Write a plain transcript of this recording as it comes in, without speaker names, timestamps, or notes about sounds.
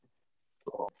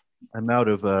I'm out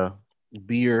of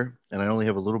beer, and I only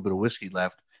have a little bit of whiskey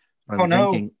left. Oh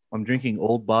no. I'm drinking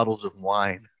old bottles of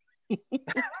wine.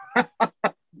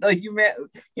 That's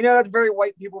very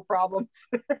white people problems.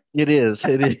 It is.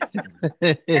 It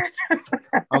is.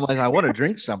 I'm like, I want to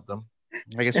drink something.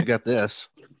 I guess we got this.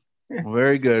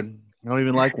 Very good. I don't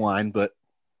even like wine, but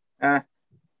uh,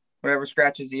 Whatever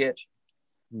scratches the itch.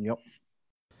 yep.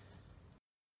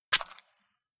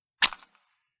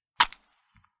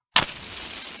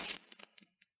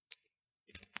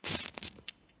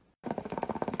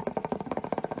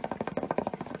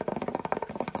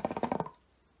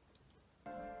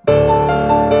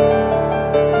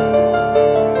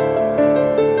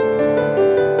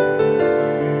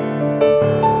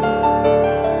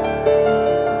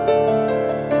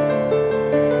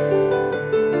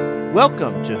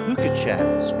 Welcome to Hookah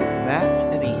Chats with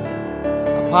Matt and Ethan,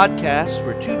 a podcast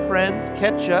where two friends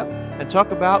catch up and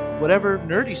talk about whatever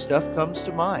nerdy stuff comes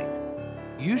to mind,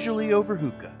 usually over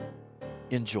hookah.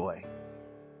 Enjoy.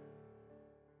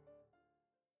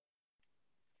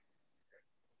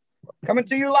 Coming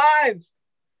to you live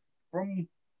from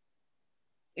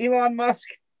Elon Musk,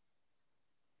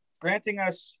 granting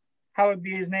us, hallowed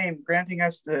be his name, granting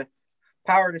us the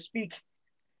power to speak.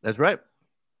 That's right.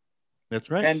 That's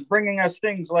right. And bringing us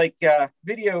things like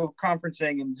video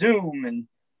conferencing and Zoom and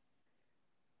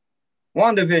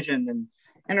WandaVision and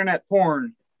internet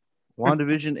porn.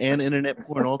 WandaVision and internet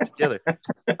porn all together.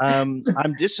 I'm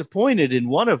disappointed in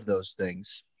one of those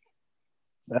things.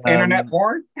 Internet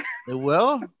porn?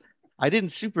 Well, I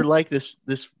didn't super like this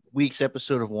week's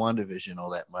episode of WandaVision all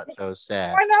that much. I was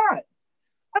sad. Why not?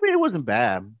 I mean, it wasn't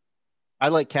bad. I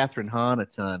like Catherine Hahn a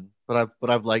ton, but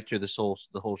I've liked her the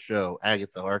whole show.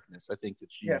 Agatha Harkness. I think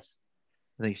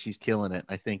that she's killing it.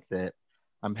 I think that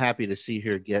I'm happy to see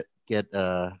her get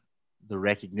the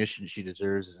recognition she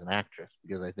deserves as an actress,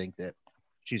 because I think that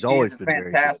she's always been a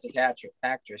fantastic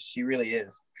actress. She really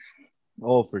is.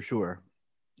 Oh, for sure.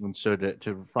 And so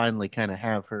to finally kind of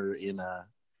have her in a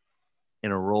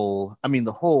role. I mean,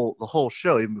 the whole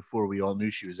show, even before we all knew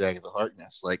she was Agatha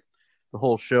Harkness, like the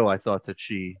whole show, I thought that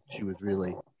she was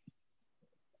really,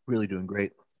 really doing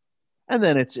great. And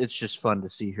then it's just fun to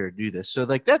see her do this. So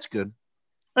like that's good.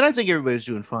 And I think everybody's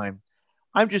doing fine.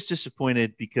 I'm just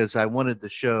disappointed because I wanted the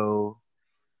show.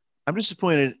 I'm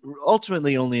disappointed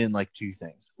ultimately only in like two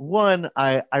things. One,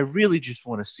 I really just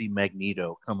want to see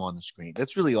Magneto come on the screen.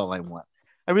 That's really all I want.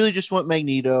 I really just want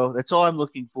Magneto. That's all I'm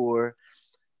looking for.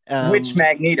 Which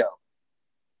Magneto?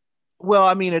 Well,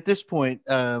 I mean, at this point,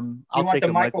 I'll take a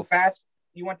Michael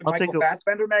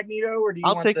Fassbender Magneto, or do you?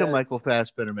 I'll take a Michael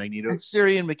Fassbender Magneto.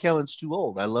 Sirian McKellen's too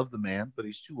old. I love the man, but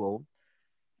he's too old.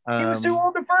 He was too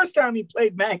old the first time he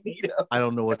played Magneto. I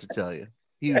don't know what to tell you.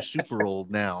 He was super old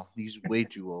now. He's way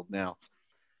too old now.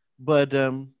 But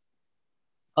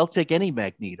I'll take any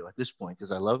Magneto at this point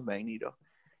because I love Magneto.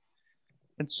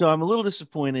 And so I'm a little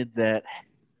disappointed that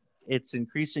it's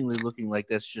increasingly looking like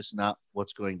that's just not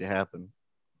what's going to happen.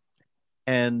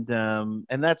 And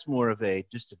that's more of a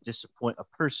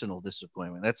personal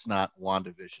disappointment. That's not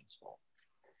WandaVision's fault.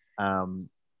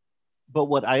 But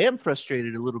what I am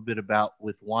frustrated a little bit about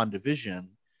with WandaVision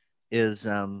is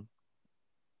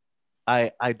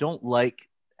I don't like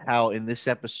how in this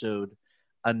episode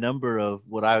a number of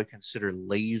what I would consider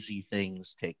lazy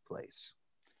things take place.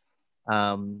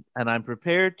 And I'm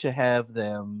prepared to have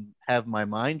them have my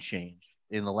mind changed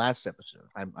in the last episode.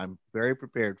 I'm very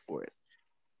prepared for it.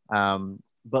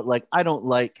 But like, I don't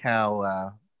like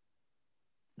how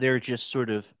they're just sort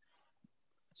of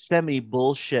semi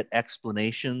bullshit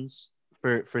explanations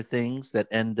for things that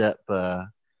end up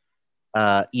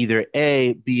either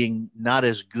A, being not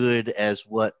as good as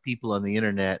what people on the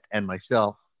internet and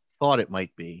myself thought it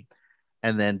might be,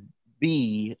 and then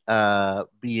B,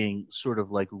 being sort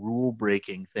of like rule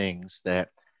breaking things that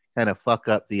kind of fuck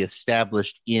up the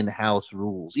established in-house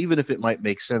rules, even if it might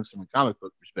make sense from a comic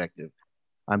book perspective.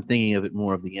 I'm thinking of it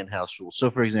more of the in-house rules.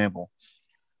 So, for example,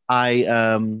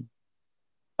 I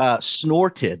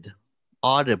snorted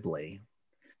audibly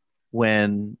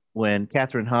when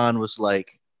Catherine Hahn was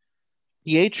like,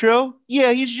 "Pietro,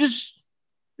 yeah, he's just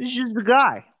a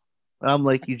guy." I'm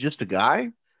like, "He's just a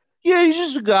guy?" "Yeah, he's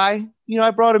just a guy. You know,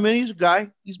 I brought him in. He's a guy.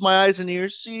 He's my eyes and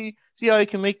ears. See how I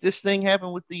can make this thing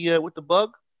happen with the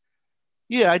bug?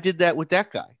 Yeah, I did that with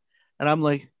that guy." And I'm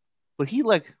like, "But he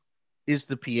like is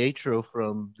the Pietro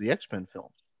from the X-Men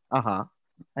films." Uh-huh.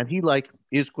 And he like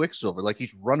is Quicksilver, like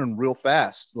he's running real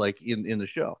fast, like in the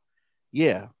show.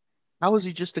 Yeah. How is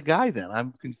he just a guy then?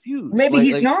 I'm confused. Maybe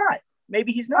he's not.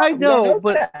 Maybe he's not.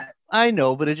 I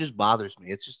know, but it just bothers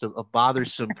me. It's just a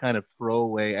bothersome kind of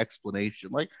throwaway explanation.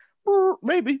 Like,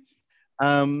 maybe.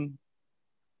 And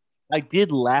I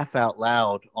did laugh out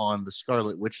loud on the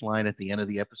Scarlet Witch line at the end of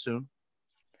the episode.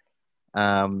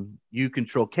 You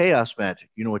control chaos magic.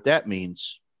 You know what that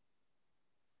means?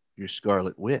 You're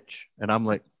Scarlet Witch. And I'm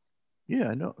like, yeah,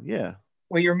 I know. Yeah.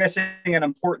 Well, you're missing an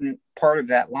important part of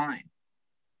that line.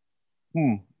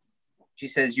 She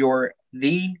says, you're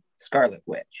the Scarlet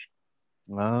Witch.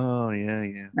 Oh, yeah,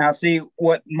 yeah. Now, see,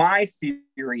 what my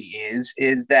theory is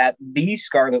that the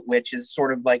Scarlet Witch is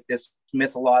sort of like this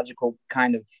mythological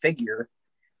kind of figure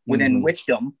within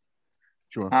witchdom.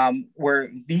 Sure.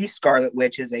 Where the Scarlet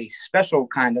Witch is a special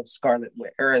kind of Scarlet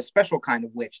Witch, or a special kind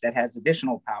of witch that has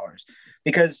additional powers.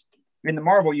 Because in the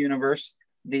Marvel universe,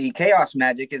 the chaos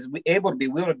magic is able to be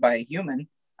wielded by a human.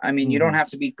 I mean, you don't have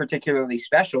to be particularly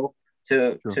special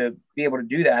to be able to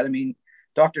do that. I mean,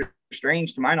 Doctor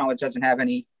Strange, to my knowledge, doesn't have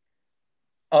any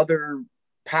other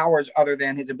powers other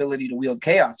than his ability to wield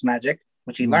chaos magic,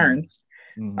 which he learned.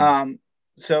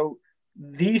 So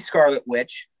the Scarlet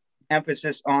Witch,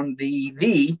 emphasis on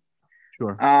the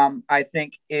sure. I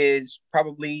think is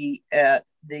probably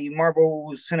the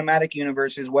Marvel Cinematic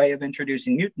Universe's way of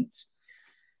introducing mutants.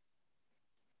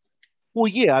 Well,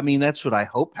 yeah, I mean, that's what I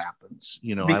hope happens.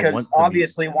 You know, because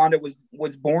obviously Wanda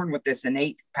was born with this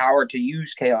innate power to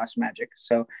use chaos magic.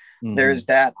 So there's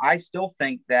that. I still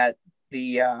think that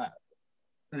the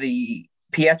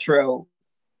Pietro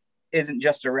isn't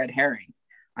just a red herring.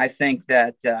 I think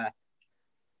that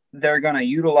they're going to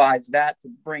utilize that to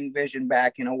bring Vision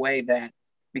back in a way that,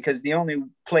 because the only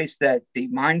place that the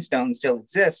Mind Stone still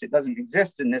exists, it doesn't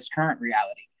exist in this current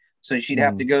reality. So she'd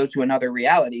have to go to another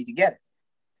reality to get it.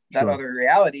 That other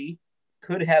reality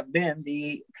could have been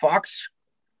the Fox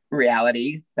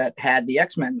reality that had the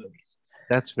X-Men movies.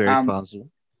 That's very possible.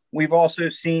 We've also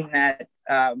seen that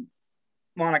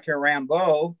Monica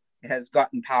Rambeau has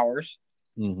gotten powers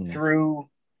through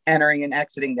entering and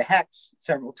exiting the Hex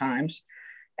several times.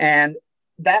 And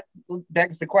that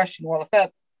begs the question, well, if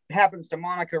that happens to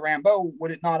Monica Rambeau,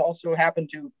 would it not also happen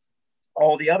to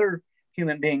all the other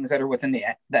human beings that are within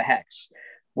the Hex?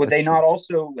 Would they not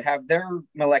also have their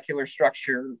molecular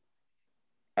structure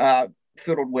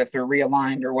fiddled with or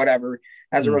realigned or whatever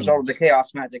as a result of the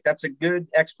chaos magic? That's a good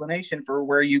explanation for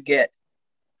where you get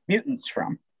mutants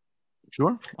from.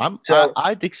 Sure.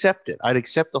 I'd accept it. I'd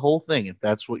accept the whole thing if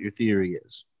that's what your theory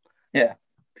is. Yeah.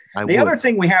 The other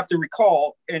thing we have to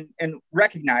recall and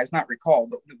recognize, not recall,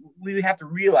 but we have to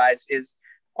realize is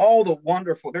all the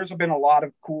wonderful, there's been a lot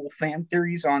of cool fan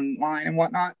theories online and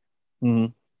whatnot.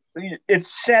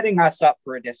 It's setting us up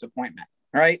for a disappointment,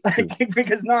 right?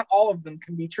 Because not all of them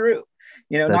can be true.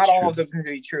 You know, not all of them can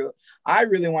be true. I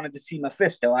really wanted to see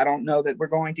Mephisto. I don't know that we're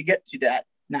going to get to that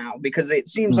now because it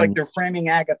seems like they're framing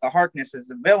Agatha Harkness as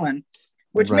the villain,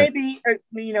 which may be,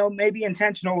 maybe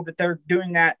intentional that they're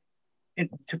doing that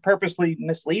to purposely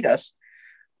mislead us.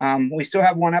 We still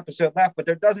have one episode left, but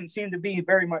there doesn't seem to be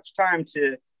very much time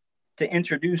to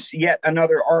introduce yet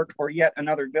another arc or yet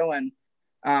another villain.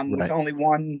 With only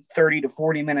one 30 to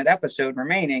 40 minute episode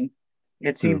remaining,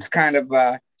 it seems kind of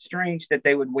strange that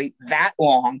they would wait that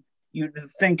long. You'd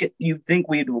think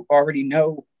we'd already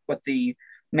know what the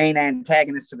main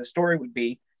antagonist of the story would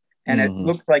be, and it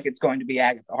looks like it's going to be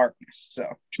Agatha Harkness. So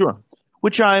sure,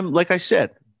 which I'm, like I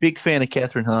said, big fan of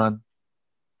Catherine Hahn.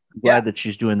 Glad that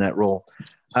she's doing that role.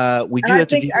 I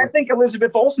think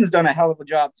Elizabeth Olsen's done a hell of a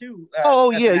job too.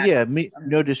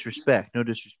 No disrespect.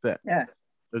 Yeah.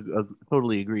 I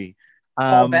totally agree.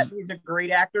 Paul Bettany's a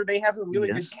great actor. They have a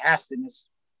really good cast in this.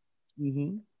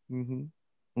 We're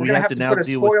gonna have to put a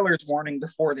spoilers warning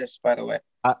before this, by the way.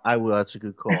 I will. That's a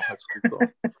good call.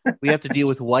 We have to deal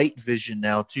with White Vision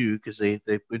now too, because they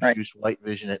introduced White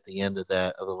Vision at the end of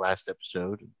the last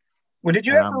episode. Well, did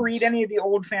you ever read any of the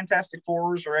old Fantastic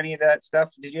Fours or any of that stuff?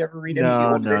 Did you ever read any of the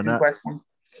old Vision questions?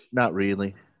 Not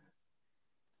really.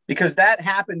 Because that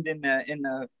happened in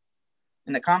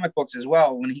the comic books as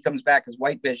well. When he comes back as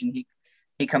White Vision,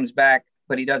 he comes back,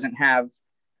 but he doesn't have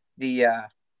the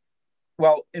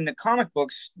in the comic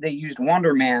books they used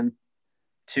Wonder Man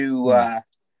to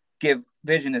give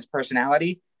Vision his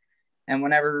personality, and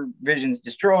whenever Vision's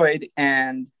destroyed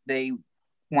and they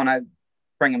want to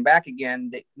bring him back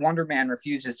again, Wonder Man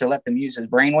refuses to let them use his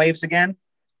brainwaves again.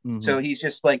 So he's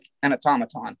just like an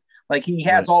automaton. Like he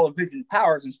has all of Vision's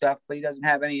powers and stuff, but he doesn't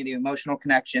have any of the emotional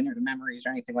connection or the memories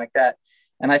or anything like that.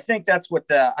 And I think that's what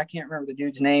I can't remember the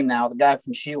dude's name now, the guy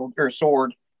from S.H.I.E.L.D. or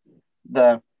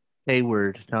S.W.O.R.D.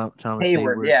 Hayward, Thomas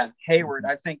Hayward. Yeah, Hayward.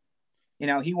 I think,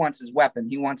 he wants his weapon.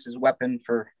 He wants his weapon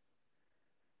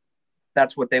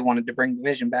that's what they wanted to bring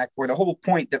Vision back for. The whole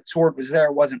point that S.W.O.R.D. was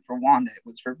there wasn't for Wanda, it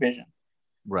was for Vision.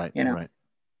 Right, right.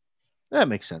 That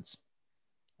makes sense.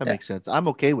 Makes sense. I'm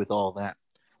okay with all that.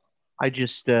 I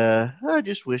just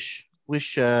wish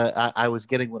I was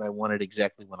getting what I wanted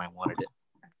exactly when I wanted it.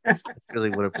 That's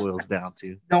really what it boils down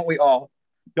to. Don't we all?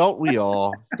 Don't we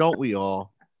all? Don't we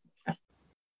all?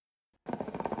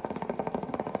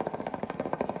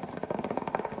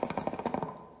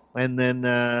 And then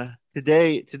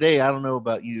today, I don't know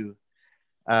about you,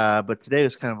 but today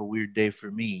was kind of a weird day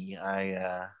for me.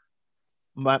 I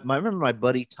remember my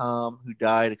buddy Tom who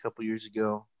died a couple years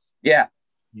ago. Yeah.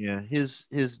 Yeah, his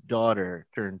daughter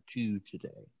turned 2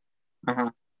 today,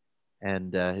 Uh-huh.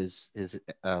 and his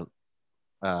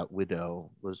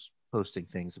widow was posting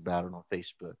things about it on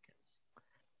Facebook.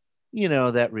 You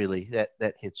know, that really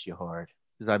that hits you hard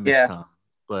because I miss Yeah. Tom,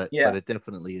 but Yeah. it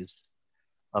definitely is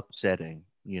upsetting.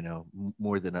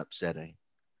 More than upsetting.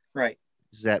 Right.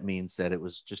 That means that it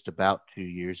was just about 2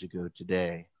 years ago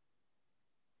today,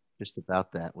 just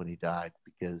about that when he died,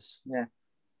 because Yeah.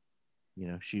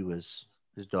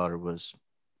 his daughter was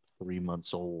 3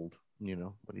 months old,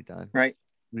 when he died. Right.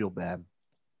 Real bad.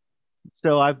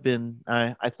 So I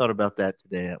thought about that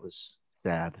today. That was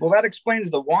sad. Well, that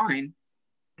explains the wine.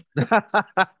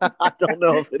 I don't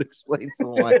know if it explains the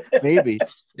why. Maybe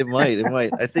it might. It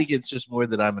might. I think it's just more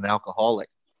that I'm an alcoholic,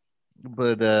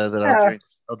 but that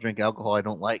I'll drink alcohol I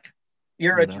don't like.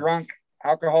 You're a drunk.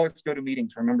 Alcoholics go to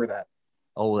meetings. Remember that.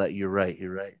 Oh, that you're right.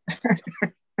 You're right.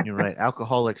 You're right.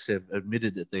 Alcoholics have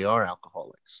admitted that they are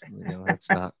alcoholics. That's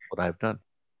not what I've done.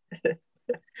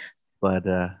 But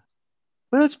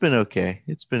it's been okay.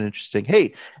 It's been interesting.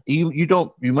 Hey, you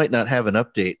might not have an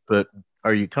update, but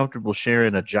are you comfortable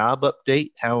sharing a job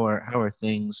update? How are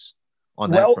things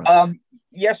on that front?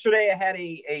 Yesterday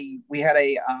we had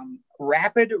a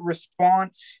rapid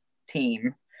response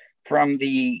team from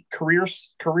the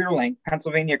CareerLink,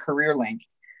 Pennsylvania CareerLink,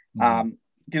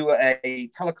 do a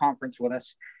teleconference with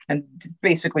us and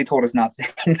basically told us nothing.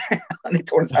 They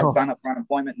told us how to sign up for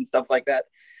unemployment and stuff like that.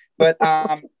 But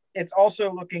it's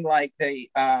also looking like the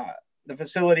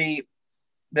facility,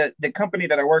 the company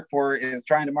that I work for is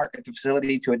trying to market the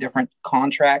facility to a different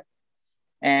contract.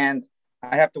 And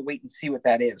I have to wait and see what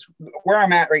that is. Where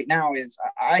I'm at right now is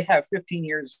I have 15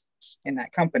 years in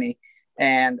that company,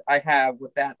 and I have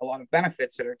with that a lot of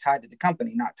benefits that are tied to the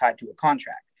company, not tied to a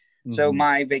contract. Mm-hmm. So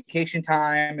my vacation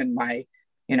time and my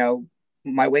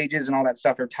wages and all that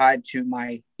stuff are tied to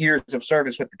my years of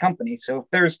service with the company. So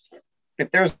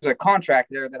if there's a contract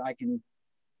there that I can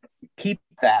keep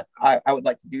that, I would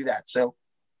like to do that. So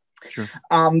sure.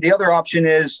 The other option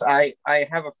is I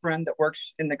have a friend that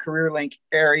works in the CareerLink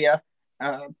area.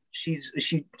 She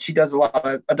does a lot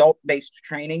of adult-based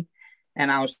training,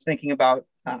 and I was thinking about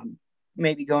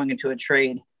maybe going into a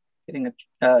trade, getting an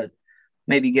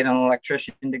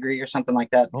electrician degree or something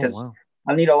like that, because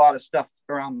I need a lot of stuff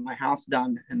around my house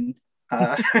done, and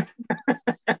I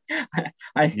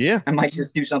might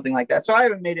just do something like that. So I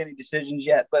haven't made any decisions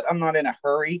yet, but I'm not in a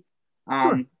hurry.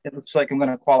 Sure. It looks like I'm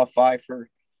going to qualify for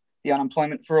the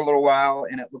unemployment for a little while,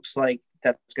 and it looks like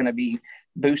that's going to be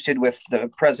boosted with the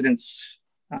president's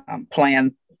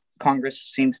plan. Congress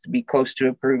seems to be close to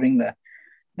approving the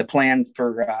plan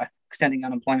for extending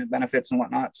unemployment benefits and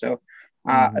whatnot. So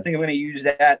I think I'm going to use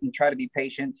that and try to be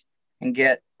patient and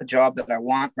get a job that I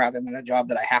want rather than a job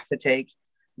that I have to take.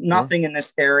 Nothing in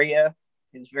this area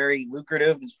is very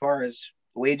lucrative as far as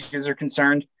wages are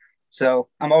concerned. So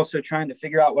I'm also trying to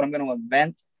figure out what I'm going to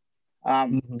invent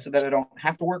so that I don't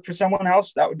have to work for someone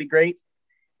else. That would be great.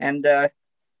 And,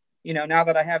 now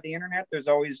that I have the internet, there's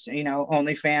always,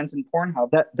 OnlyFans and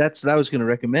Pornhub. That's what I was going to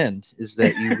recommend, is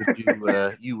that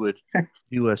you would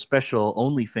do a special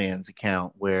OnlyFans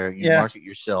account where you market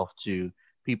yourself to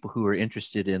people who are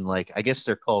interested in, like, I guess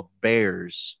they're called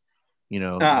bears,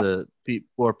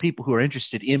 or people who are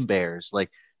interested in bears, like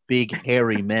big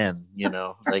hairy men,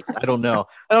 like, I don't know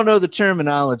the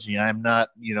terminology. I'm not,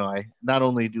 not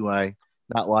only do I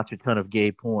not watch a ton of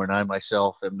gay porn, I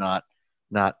myself am not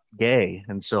gay,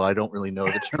 and so I don't really know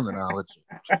the terminology.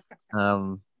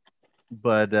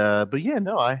 But yeah,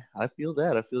 no, I feel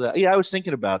that. Yeah, I was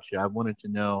thinking about you. I wanted to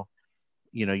know,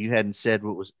 you hadn't said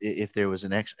if there was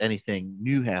anything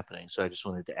new happening, so I just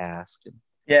wanted to ask.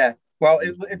 Yeah, well,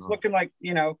 it's looking like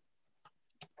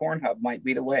Pornhub might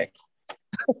be the way.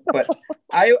 But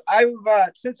I've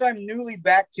since I'm newly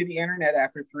back to the internet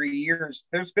after 3 years,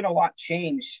 there's been a lot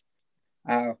changed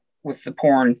with the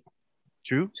porn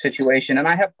situation, and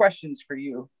I have questions for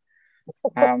you.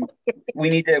 We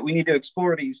need to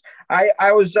explore these.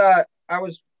 I was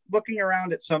looking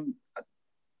around at some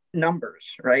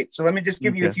numbers, right? So let me just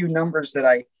give you a few numbers that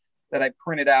I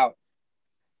printed out.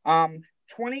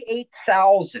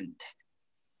 28,000.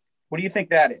 What do you think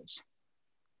that is?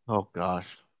 Oh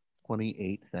gosh,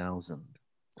 28,000.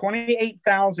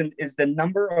 28,000 is the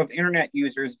number of internet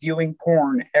users viewing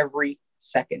porn every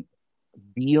second.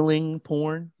 Viewing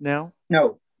porn now?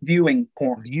 No, viewing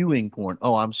porn. Viewing porn.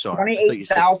 Oh, I'm sorry.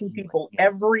 28,000 people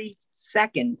every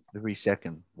second. Every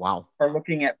second. Wow. Are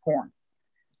looking at porn.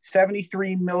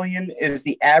 73 million is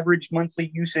the average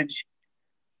monthly usage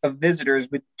of visitors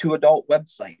to adult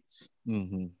websites.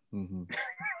 Mm-hmm. Mm-hmm.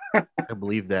 I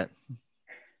believe that.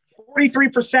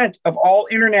 43% of all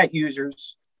internet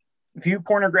users view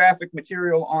pornographic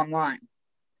material online.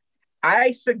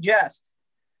 I suggest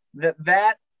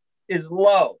that is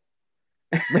low.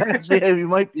 It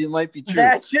might be true.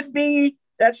 That should be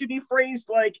phrased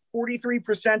like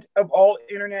 43% of all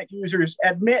internet users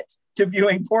admit to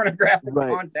viewing pornographic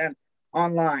content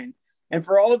online. And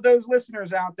for all of those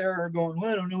listeners out there who are going,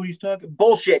 well, I don't know what he's talking about.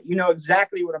 Bullshit. You know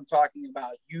exactly what I'm talking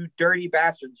about. You dirty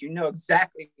bastards. You know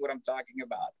exactly what I'm talking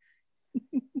about.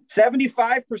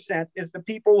 75% is the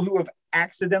people who have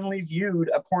accidentally viewed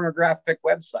a pornographic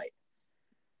website.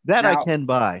 That I can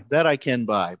buy. That I can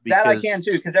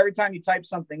too, because every time you type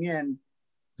something in,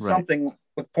 something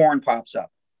with porn pops up.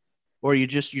 Or you're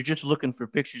just looking for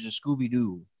pictures of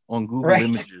Scooby-Doo on Google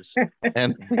Images,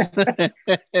 and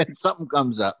something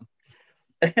comes up.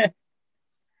 And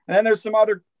then there's some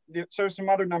other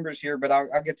numbers here, but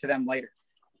I'll get to them later.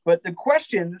 But the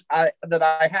question that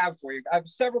I have for you, I have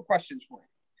several questions for you.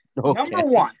 Okay. Number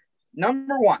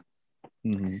one.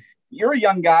 Mm-hmm. You're a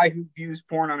young guy who views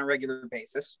porn on a regular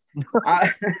basis.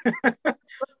 I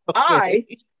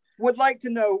would like to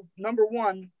know, number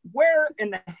one, where in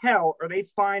the hell are they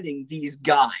finding these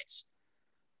guys?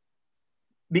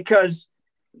 Because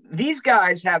these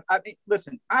guys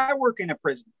listen, I work in a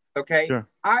prison, okay? Sure.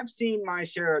 I've seen my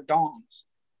share of dongs,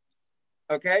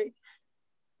 okay?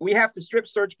 We have to strip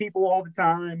search people all the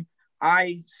time.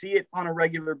 I see it on a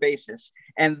regular basis.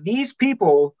 And these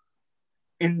people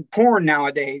in porn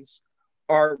nowadays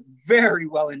are very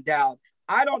well endowed.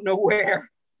 I don't know where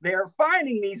they're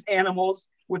finding these animals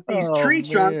with these tree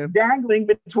trunks dangling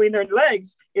between their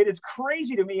legs. It is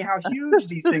crazy to me how huge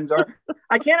these things are.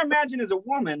 I can't imagine as a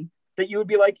woman that you would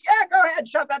be like, yeah, go ahead,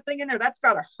 shove that thing in there. That's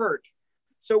got to hurt.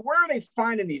 So where are they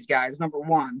finding these guys, number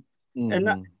one? Mm-hmm.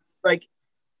 And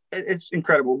it's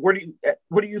incredible. What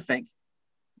do you think?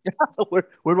 where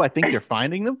do I think they're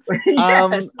finding them?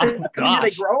 Yes. Do they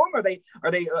grow them?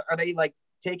 Are they like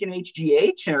taking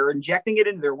HGH or injecting it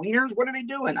into their wieners? What are they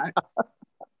doing? I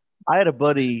had a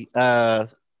buddy, a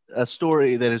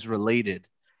story that is related,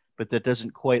 but that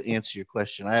doesn't quite answer your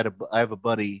question. I have a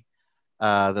buddy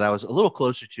that I was a little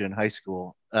closer to in high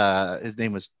school. His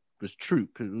name was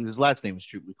Troop. His last name was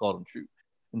Troop. We called him Troop.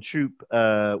 And Troop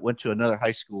went to another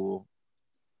high school,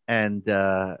 and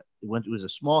it was a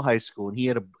small high school. And he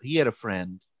had a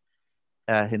friend,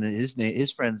 and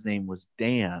his friend's name was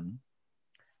Dan,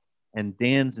 and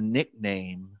Dan's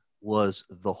nickname was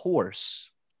the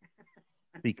Horse,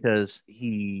 because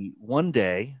one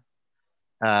day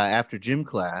after gym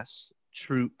class,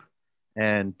 Troop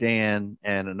and Dan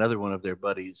and another one of their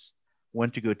buddies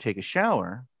went to go take a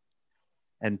shower,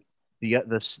 and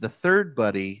the third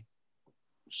buddy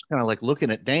just kind of like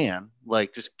looking at Dan,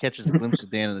 like just catches a glimpse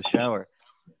of Dan in the shower,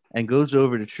 and goes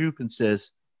over to Troop and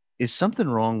says, "Is something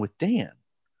wrong with Dan?"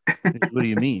 What do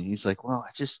you mean? He's like, "Well,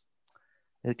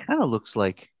 it kind of looks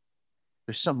like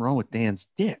there's something wrong with Dan's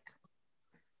dick."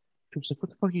 Troop's like, "What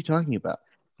the fuck are you talking about?"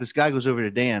 This guy goes over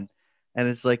to Dan, and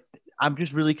it's like, "I'm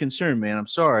just really concerned, man. I'm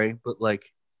sorry, but like,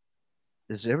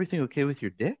 is everything okay with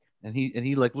your dick?" And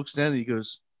he like looks down and he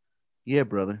goes, "Yeah,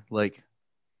 brother. Like,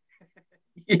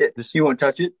 yeah, you won't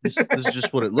touch it. This is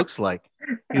just what it looks like."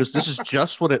 He goes, "This is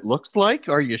just what it looks like?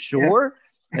 Are you sure?"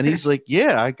 Yeah. And he's like,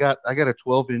 "Yeah, I got a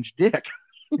 12-inch dick."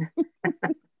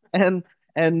 and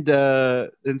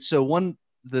so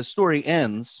the story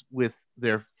ends with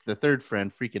the third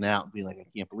friend freaking out and being like, "I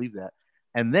can't believe that."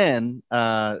 And then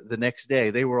the next day,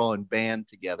 they were all in band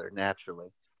together naturally.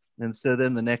 And so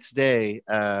then the next day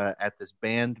at this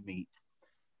band meet,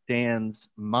 Dan's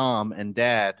mom and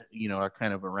dad, are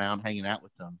kind of around hanging out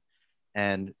with them.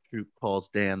 And Troop calls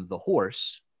Dan the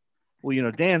Horse.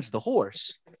 Well, Dan's the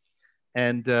Horse.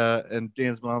 And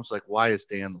Dan's mom's like, "Why is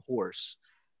Dan the Horse?"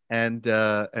 And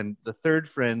the third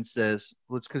friend says,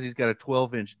 "Well, it's because he's got a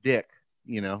 12-inch dick,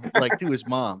 like to his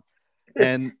mom."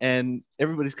 And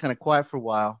everybody's kind of quiet for a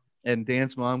while. And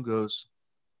Dan's mom goes,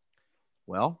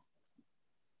 "Well,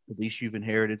 at least you've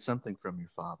inherited something from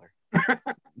your father."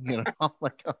 I'm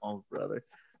like, "Oh, brother,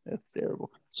 that's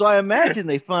terrible." So I imagine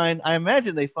they find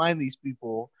these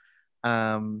people,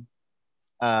 by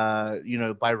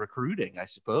recruiting, I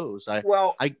suppose.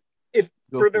 For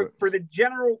the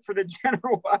general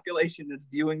population that's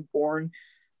viewing porn,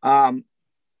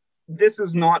 this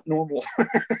is not normal.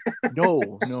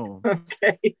 No.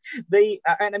 Okay.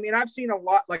 And I mean, I've seen a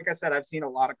lot, like I said, I've seen a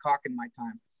lot of cock in my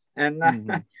time. And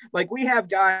like we have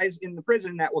guys in the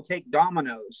prison that will take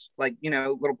dominoes, like,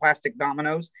 little plastic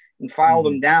dominoes, and file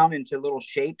them down into little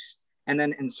shapes and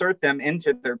then insert them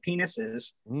into their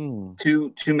penises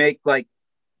to make like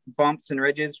bumps and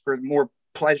ridges for more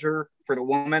pleasure for the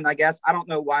woman, I guess. I don't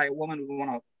know why a woman would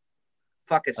want to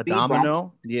fuck a speed domino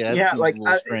bump. Yeah, like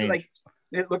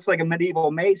it looks like a medieval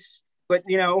mace, but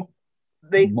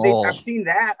I've seen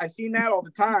that all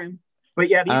the time. But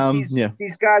yeah,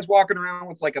 these guys walking around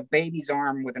with like a baby's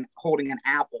arm holding an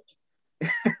apple.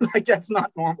 Like, that's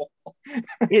not normal.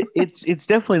 It's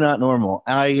definitely not normal.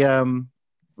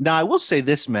 Now I will say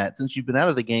this, Matt, since you've been out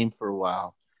of the game for a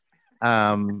while,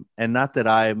 and not that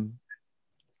I'm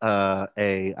I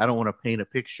don't want to paint a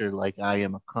picture like I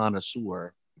am a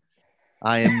connoisseur.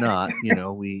 I am not.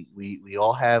 We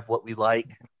all have what we like,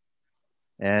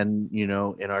 and in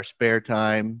our spare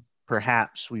time,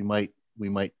 perhaps we might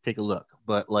take a look.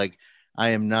 But like, I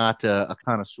am not a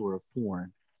connoisseur of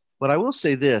porn. But I will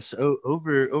say this: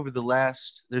 over the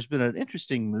last, there's been an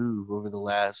interesting move over the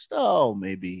last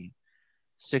maybe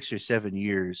 6 or 7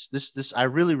 years. This I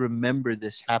really remember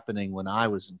this happening when I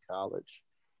was in college,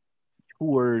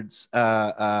 towards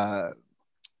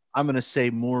I'm going to say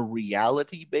more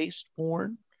reality based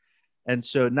porn. And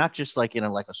so not just like in a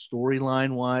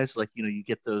storyline wise, like, you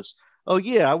get those, oh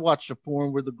yeah, I watched a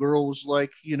porn where the girl was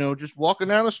like, just walking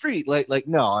down the street. Like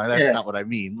no, that's not what I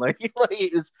mean. Like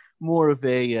it's more of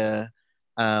a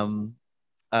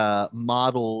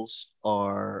models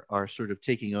are sort of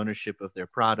taking ownership of their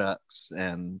products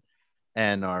and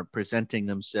are presenting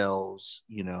themselves,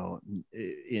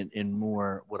 in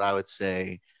more what I would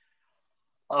say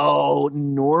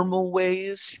normal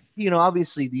ways.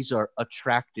 Obviously these are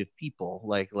attractive people,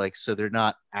 like so they're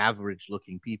not average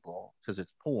looking people because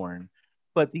it's porn,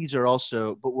 but we're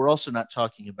also not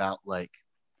talking about like,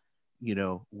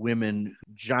 women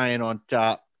giant on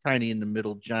top, tiny in the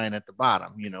middle, giant at the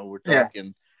bottom.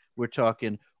 We're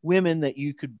talking women that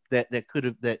you could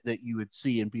that you would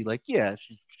see and be like, yeah,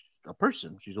 she's a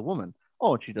person, she's a woman.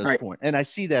 Oh, and she does porn. And I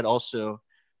see that also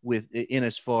in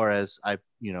as far as I,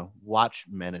 watch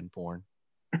men in porn.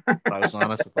 If I was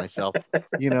honest with myself,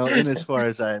 in as far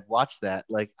as I watch that,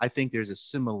 like, I think there's a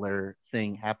similar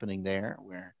thing happening there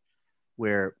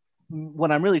where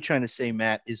what I'm really trying to say,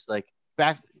 Matt, is like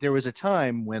there was a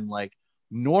time when like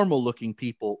normal looking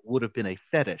people would have been a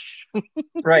fetish.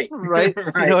 Right. Right.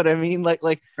 You know what I mean? Like,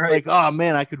 oh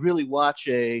man, I could really watch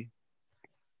a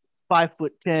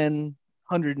 5'10",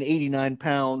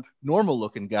 189-pound normal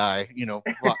looking guy,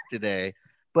 rock today.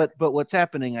 But what's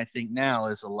happening, I think, now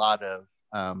is a lot of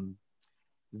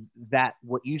that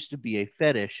what used to be a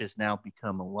fetish has now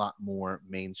become a lot more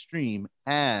mainstream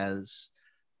as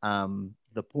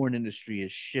the porn industry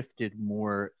has shifted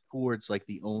more towards like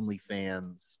the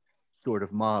OnlyFans sort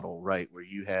of model, right? Where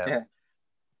you have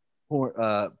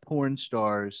porn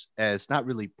stars as not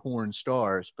really porn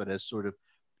stars, but as sort of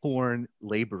porn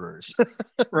laborers,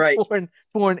 right?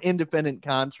 porn independent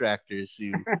contractors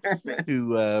who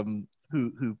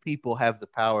people have the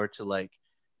power to like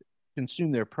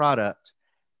consume their product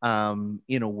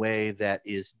in a way that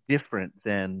is different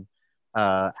than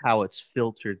how it's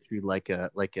filtered through like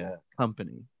a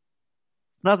company.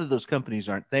 Not that those companies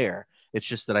aren't there. It's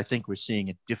just that I think we're seeing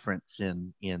a difference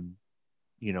in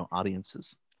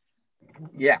audiences.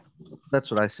 Yeah,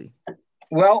 that's what I see.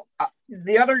 Well,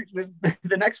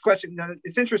 the next question,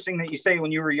 it's interesting that you say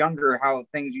when you were younger how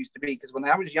things used to be, because when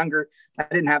I was younger, I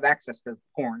didn't have access to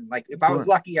porn. Like if I was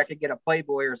lucky, I could get a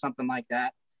Playboy or something like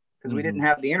that, because we didn't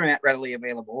have the internet readily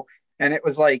available. And it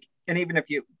was like, and even if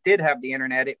you did have the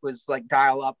internet, it was like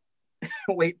dial up,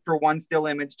 wait for one still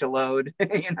image to load,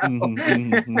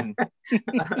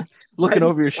 looking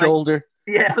over your shoulder.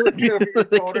 Yeah, looking over your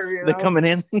shoulder. They're coming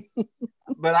in.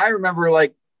 But I remember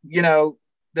like,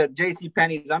 the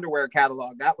JCPenney's underwear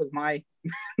catalog. That was my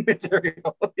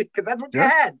material because that's what you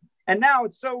had. And now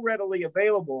it's so readily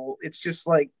available. It's just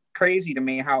like crazy to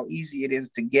me how easy it is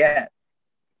to get.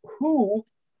 Who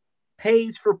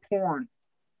pays for porn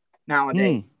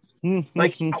nowadays?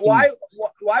 Like why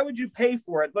would you pay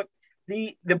for it? Look,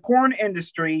 the porn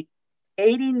industry,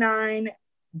 $89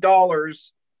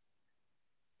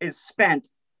 is spent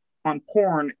on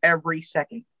porn every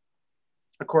second,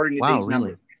 according to these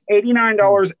numbers.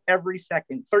 $89 every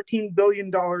second. $13 billion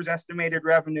estimated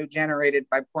revenue generated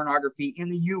by pornography in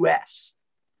the U.S.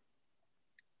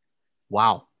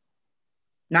 Wow.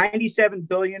 $97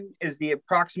 billion is the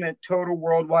approximate total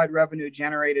worldwide revenue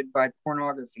generated by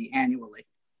pornography annually.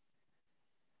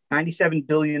 $97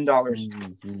 billion.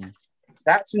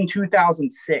 That's in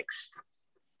 2006.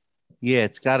 Yeah,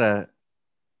 it's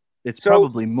So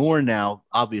probably more now,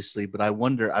 obviously, but I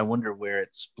wonder where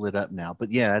it's split up now.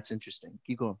 But yeah, that's interesting.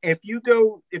 Keep going. if you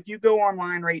go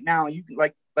online right now, you can,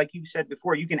 like you said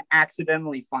before, you can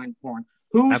accidentally find porn.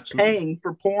 Who's Absolutely. paying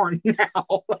for porn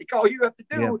now? Like, all you have to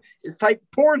Yeah. do is type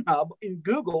Pornhub in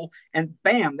Google, and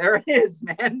bam, there it is,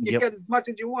 man. You Yep. get as much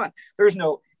as you want. There's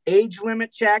no age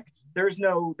limit check. There's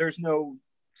no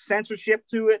censorship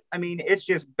to it. I mean, it's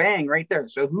just bang right there.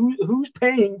 So who's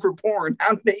paying for porn?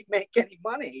 How do they make any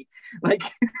money? Like,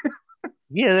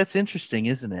 Yeah, that's interesting,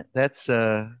 isn't it? That's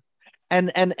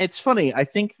and it's funny. I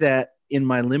think that in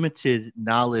my limited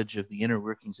knowledge of the inner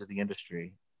workings of the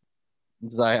industry,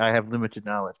 because I have limited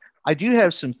knowledge, I do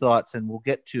have some thoughts, and we'll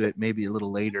get to it maybe a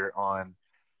little later on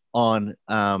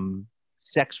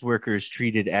sex workers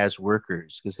treated as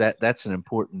workers, because that's an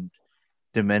important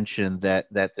dimension that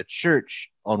the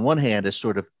church, on one hand, is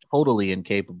sort of totally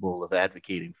incapable of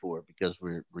advocating for, because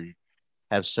we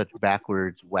have such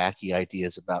backwards, wacky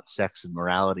ideas about sex and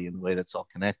morality and the way that's all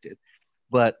connected.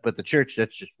 But the church,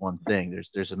 that's just one thing.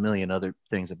 There's a million other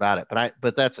things about it.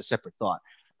 But that's a separate thought.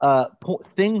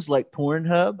 Things like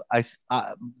Pornhub,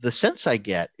 the sense I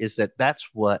get is that that's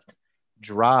what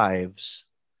drives,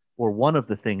 or one of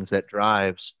the things that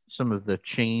drives some of the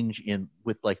change in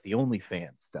with like the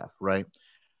OnlyFans stuff, right?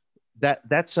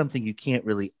 That's something you can't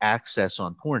really access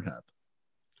on Pornhub,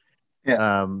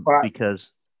 yeah. Well,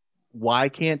 because why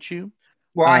can't you?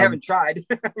 I haven't tried.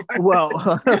 Well,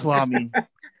 I mean,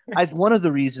 one of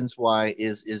the reasons why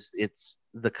is it's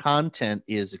the content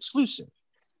is exclusive,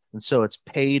 and so it's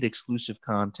paid exclusive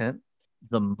content.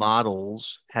 The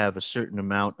models have a certain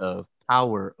amount of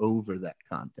power over that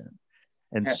content,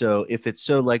 and Yeah. so if it's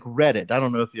so like Reddit, I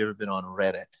don't know if you've ever been on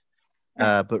Reddit,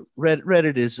 but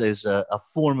Reddit is a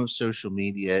form of social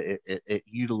media. It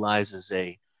utilizes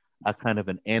a kind of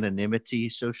an anonymity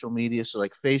social media. So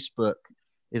like Facebook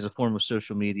is a form of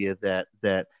social media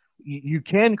that you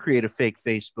can create a fake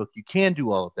Facebook. You can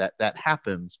do all of that. That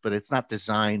happens, but it's not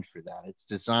designed for that. It's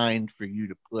designed for you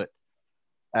to put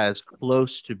as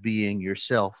close to being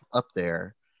yourself up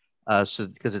there. So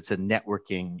because it's a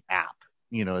networking app,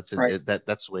 it's Right.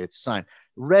 that's the way it's designed.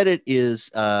 Reddit is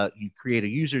you create a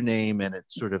username, and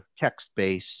it's sort of text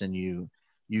based, and you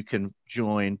can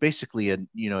join basically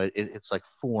it's like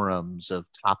forums of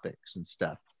topics and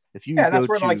stuff. If you Yeah, go that's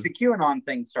where to like the QAnon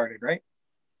thing started, right?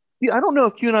 Yeah, I don't know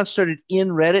if QAnon started in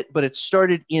Reddit, but it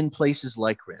started in places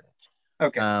like Reddit.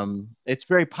 Okay. It's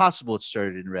very possible it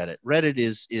started in Reddit. Reddit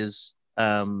is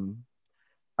uh,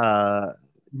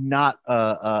 not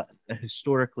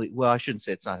historically, well, I shouldn't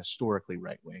say it's not historically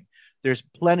right wing. There's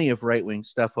plenty of right wing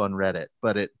stuff on Reddit,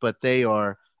 but they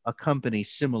are a company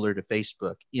similar to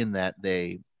Facebook in that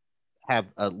they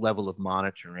have a level of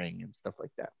monitoring and stuff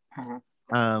like that. Uh-huh.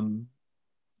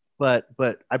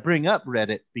 But I bring up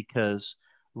Reddit because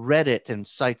Reddit and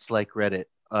sites like Reddit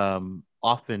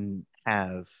often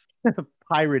have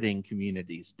pirating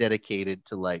communities dedicated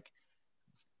to, like,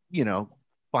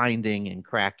 finding and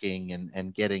cracking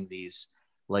and getting these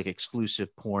like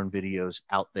exclusive porn videos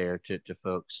out there to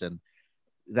folks. And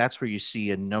that's where you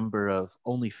see a number of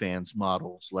OnlyFans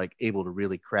models like able to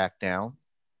really crack down.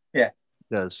 Yeah.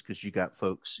 Because you got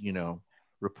folks,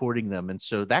 reporting them. And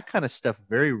so that kind of stuff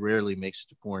very rarely makes it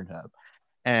to Pornhub.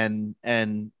 And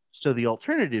so the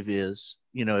alternative is,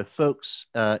 if folks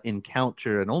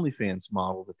encounter an OnlyFans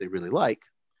model that they really like,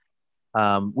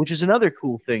 which is another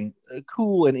cool thing, a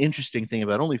cool and interesting thing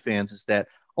about OnlyFans is that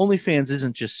OnlyFans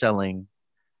isn't just selling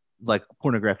like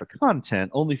pornographic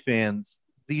content.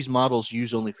 These models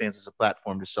use OnlyFans as a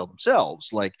platform to sell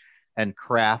themselves, like, and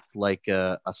craft like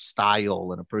a style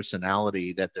and a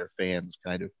personality that their fans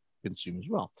kind of consume as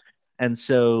well. And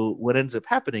so what ends up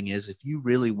happening is, if you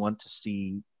really want to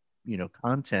see,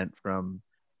 content from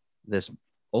this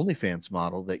OnlyFans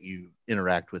model that you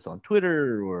interact with on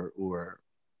Twitter or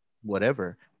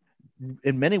whatever,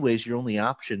 in many ways your only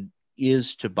option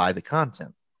is to buy the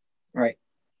content. Right.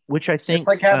 Which I think it's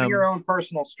like having your own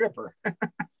personal stripper.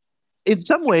 In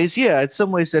some ways, yeah. In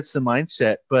some ways that's the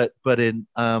mindset, but in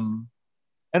and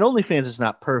OnlyFans is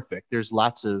not perfect. There's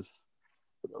lots of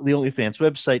the OnlyFans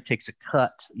website takes a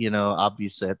cut,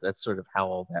 obviously that's sort of how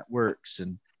all that works.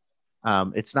 And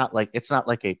it's not like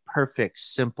a perfect,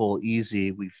 simple,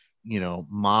 easy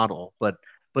model, but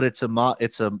it's a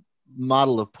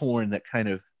model of porn that kind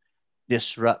of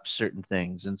disrupts certain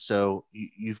things. And so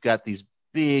you've got these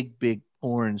big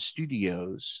porn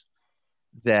studios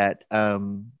that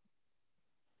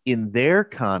in their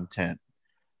content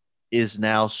is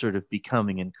now sort of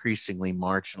becoming increasingly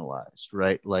marginalized,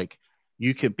 right? Like,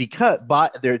 you can be cut by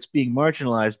there, it's being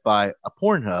marginalized by a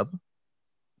Pornhub,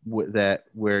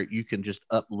 where you can just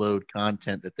upload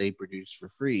content that they produce for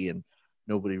free and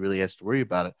nobody really has to worry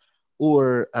about it,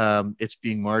 or it's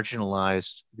being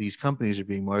marginalized. These companies are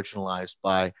being marginalized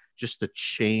by just the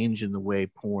change in the way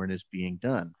porn is being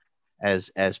done,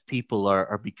 as people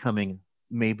are becoming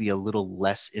maybe a little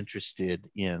less interested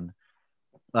in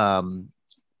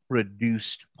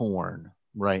produced porn,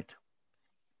 right?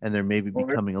 And they're maybe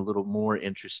becoming a little more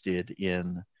interested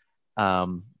in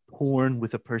porn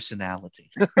with a personality.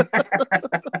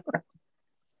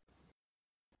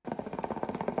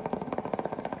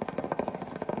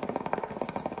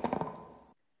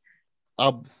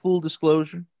 Full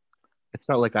disclosure, it's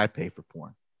not like I pay for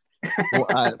porn.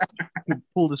 Well,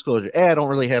 full disclosure, A, I don't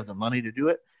really have the money to do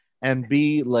it, and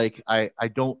B, like I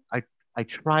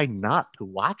try not to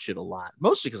watch it a lot,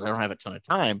 mostly because I don't have a ton of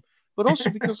time, but also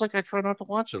because like I try not to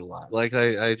watch it a lot. Like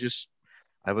I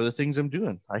have other things I'm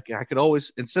doing. I could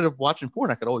always, instead of watching porn,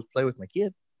 I could always play with my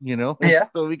kid, you know? Yeah.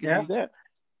 So we can do that.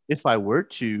 If I were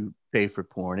to pay for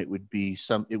porn, it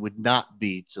would not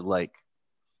be to like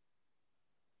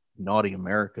Naughty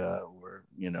America or,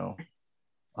 you know,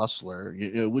 Hustler.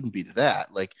 It wouldn't be to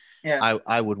that. Like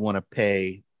I would want to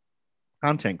pay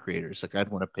content creators. Like I'd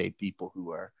want to pay people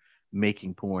who are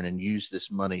making porn and use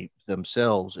this money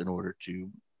themselves in order to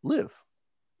live.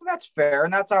 Well, that's fair,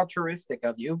 and that's altruistic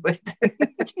of you, but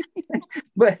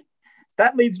but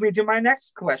that leads me to my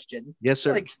next question. Yes,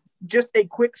 sir. Like just a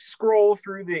quick scroll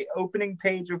through the opening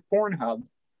page of Pornhub.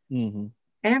 Mm-hmm.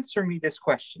 Answer me this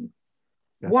question.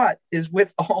 Yeah. What is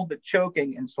with all the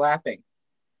choking and slapping?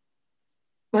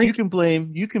 Like, you can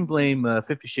blame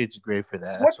 50 Shades of Grey for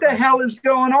that. What the hell is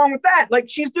going on with that? Like,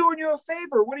 she's doing you a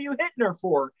favor. What are you hitting her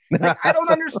for? Like, I don't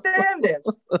understand this.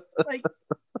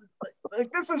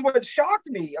 Like this is what shocked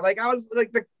me. Like, I was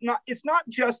like, it's not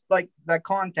just like the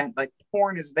content, like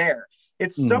porn is there.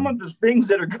 It's some of the things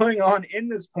that are going on in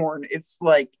this porn. It's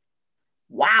like,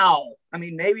 wow. I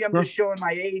mean, maybe I'm just showing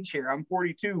my age here. I'm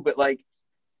 42, but like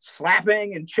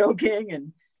slapping and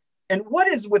choking and what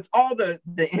is with all the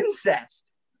incest?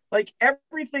 Like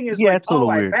everything is like,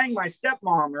 I bang my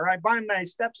stepmom or I bang my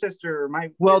stepsister or my.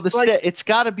 Well, it's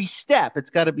got to be step. It's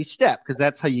got to be step because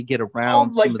that's how you get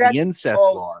around some of the incest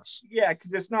laws. Yeah,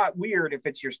 because it's not weird if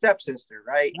it's your stepsister,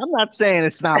 right? I'm not saying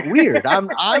it's not weird.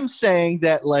 I'm saying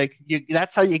that like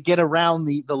that's how you get around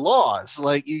the laws.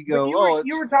 Like you go.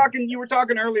 You were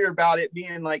talking earlier about it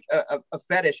being like a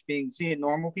fetish, seeing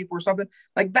normal people or something.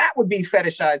 Like that would be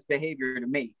fetishized behavior to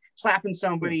me. Slapping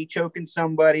somebody, choking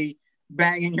somebody,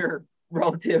 banging your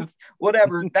relative,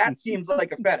 whatever, that seems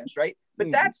like a fetish, right? But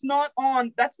that's not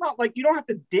like, you don't have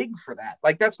to dig for that.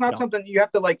 Like that's not something you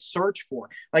have to like search for.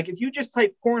 Like if you just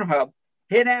type Pornhub,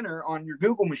 hit enter on your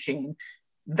Google machine,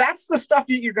 that's the stuff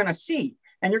that you're going to see.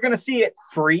 And you're going to see it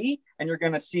free, and you're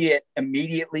going to see it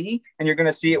immediately, and you're going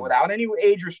to see it without any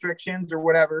age restrictions or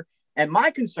whatever. And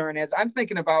my concern is I'm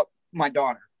thinking about my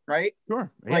daughter, right?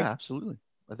 Sure. Yeah, like, absolutely.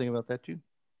 I think about that too.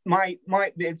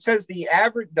 It says the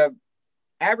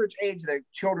average age that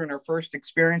children are first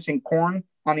experiencing porn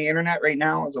on the internet right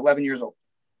now is 11 years old.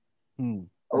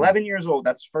 11 years old.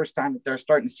 That's the first time that they're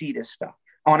starting to see this stuff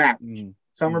on average.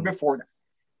 Some are before that,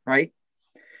 right?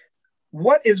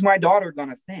 What is my daughter going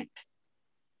to think?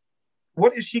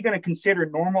 What is she going to consider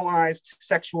normalized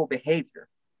sexual behavior?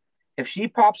 If she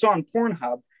pops on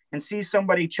Pornhub and sees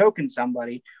somebody choking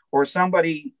somebody or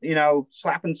somebody,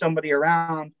 slapping somebody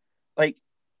around, like,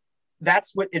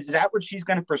 is that what she's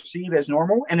going to perceive as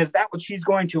normal? And is that what she's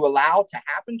going to allow to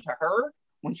happen to her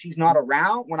when she's not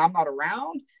around, when I'm not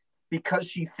around, because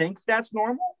she thinks that's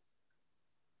normal?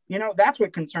 That's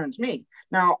what concerns me.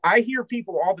 Now, I hear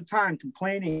people all the time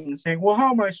complaining and saying, well,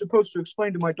 how am I supposed to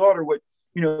explain to my daughter what,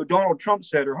 Donald Trump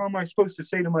said, or how am I supposed to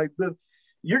say to my,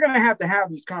 you're going to have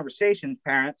these conversations,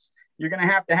 parents. You're going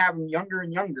to have them younger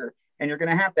and younger, and you're going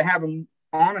to have them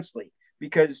honestly,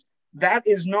 because that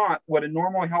is not what a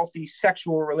normal, healthy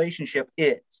sexual relationship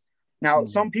is. Now,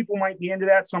 some people might be into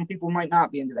that. Some people might not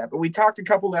be into that. But we talked a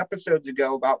couple of episodes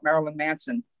ago about Marilyn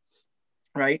Manson,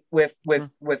 right? With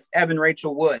Evan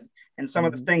Rachel Wood and some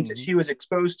of the things that she was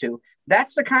exposed to.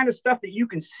 That's the kind of stuff that you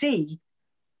can see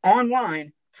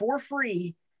online for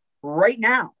free right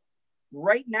now,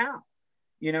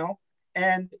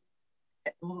 and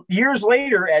years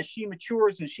later, as she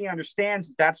matures and she understands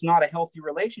that that's not a healthy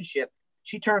relationship,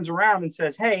 she turns around and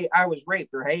says, hey, I was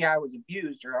raped, or hey, I was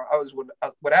abused, or I was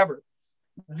whatever.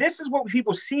 This is what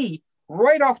people see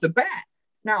right off the bat.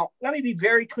 Now, let me be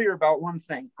very clear about one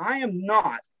thing. I am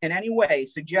not in any way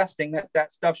suggesting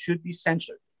that stuff should be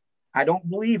censored. I don't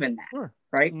believe in that,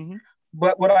 right?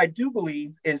 But what I do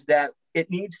believe is that it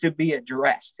needs to be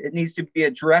addressed. It needs to be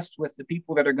addressed with the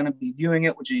people that are going to be viewing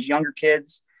it, which is younger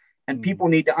kids. And people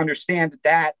need to understand that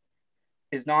that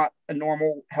is not a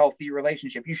normal, healthy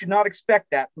relationship. You should not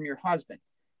expect that from your husband.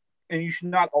 And you should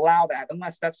not allow that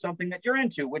unless that's something that you're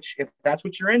into, which if that's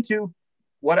what you're into,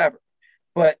 whatever.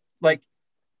 But like,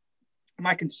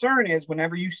 my concern is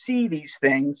whenever you see these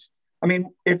things, I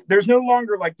mean, if there's no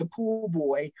longer like the pool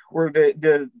boy or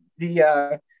the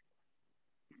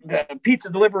pizza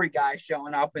delivery guy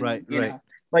showing up and you know,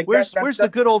 like where's the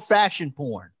good old fashioned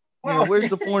porn? Well, you know, where's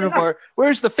the porn of our,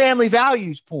 where's the family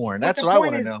values porn? That's what I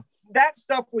want to know. That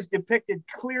stuff was depicted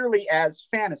clearly as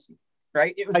fantasy,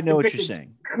 right? It was I know what you're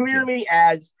saying. Clearly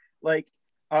as like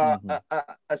a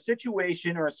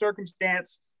situation or a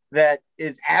circumstance that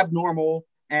is abnormal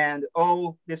and,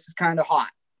 oh, this is kind of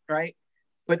hot, right?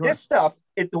 But this stuff,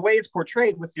 the way it's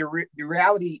portrayed with the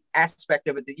reality aspect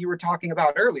of it that you were talking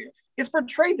about earlier, it's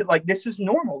portrayed that like this is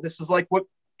normal. This is like what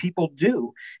people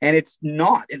do. And it's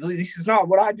not. This is not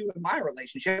what I do in my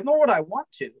relationship, nor what I want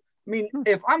to. I mean,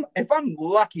 if I'm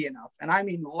lucky enough, and I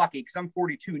mean lucky because I'm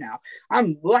 42 now,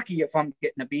 I'm lucky if I'm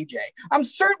getting a BJ. I'm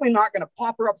certainly not going to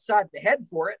pop her upside the head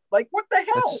for it. Like, what the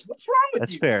hell? What's wrong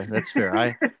with you? That's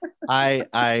fair.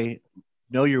 I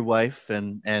know your wife,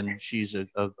 and she's a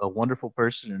wonderful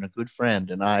person and a good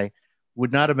friend, and I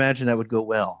would not imagine that would go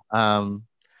well.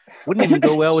 Wouldn't even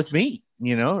go well with me.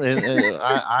 You know,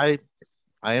 I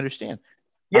understand.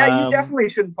 Yeah, you definitely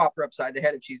shouldn't pop her upside the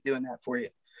head if she's doing that for you.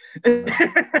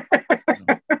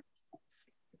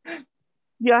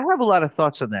 Yeah, I have a lot of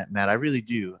thoughts on that, Matt. I really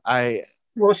do.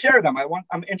 Well, share them.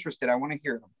 I'm interested. I want to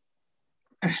hear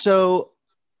them. So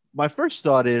my first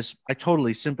thought is I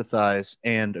totally sympathize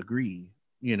and agree.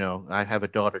 You know, I have a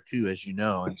daughter too, as you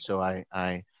know, and so I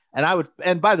would,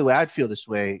 and by the way, I'd feel this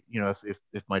way, you know,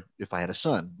 if I had a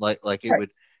son, like it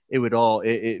would all,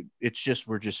 it's just,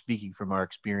 we're just speaking from our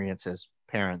experience as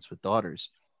parents with daughters.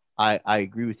 I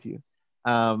agree with you.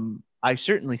 I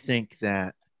certainly think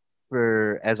that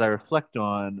as I reflect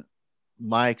on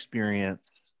my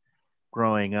experience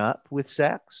growing up with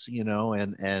sex, you know,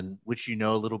 and which you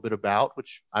know a little bit about,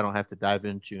 which I don't have to dive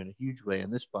into in a huge way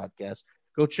in this podcast.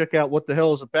 Go check out What the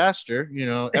Hell is a Pastor, you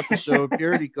know, episode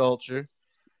Purity Culture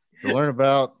to learn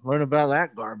about that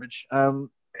garbage.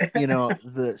 You know,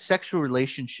 the sexual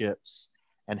relationships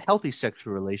and healthy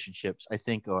sexual relationships, I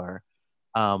think, are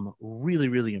really,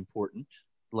 really important,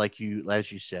 as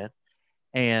you said.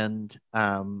 And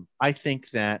I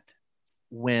think that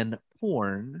when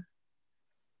porn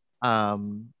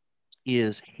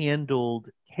is handled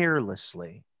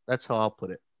carelessly, that's how I'll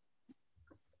put it,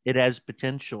 it has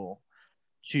potential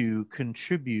to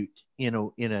contribute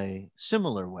in a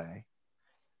similar way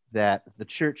that the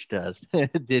church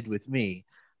did with me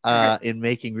in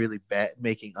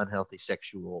making unhealthy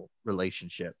sexual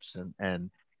relationships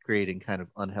and creating kind of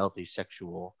unhealthy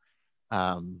sexual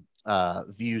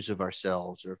views of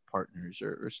ourselves or partners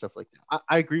or stuff like that.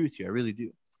 I agree with you. I really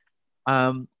do.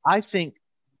 I think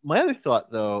my other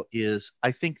thought, though, is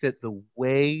I think that the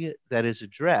way that is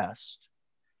addressed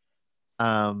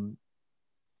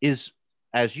is,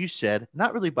 as you said,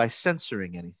 not really by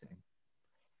censoring anything,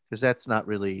 because that's not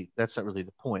really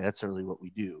the point. That's not really what we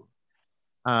do.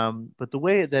 But the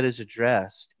way that is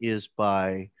addressed is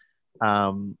by,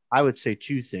 I would say,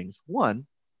 two things. One,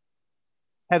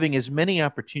 having as many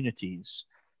opportunities,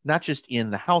 not just in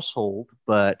the household,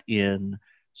 but in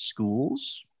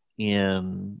schools,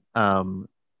 in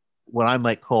what I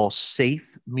might call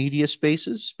safe media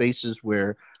spaces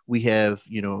where we have,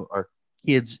 you know, our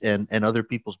kids and other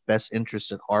people's best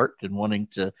interests at heart and wanting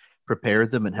to prepare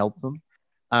them and help them.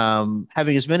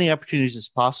 Having as many opportunities as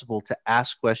possible to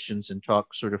ask questions and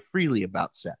talk sort of freely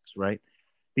about sex, right?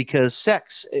 Because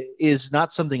sex is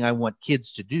not something I want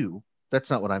kids to do.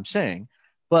 That's not what I'm saying.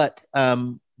 But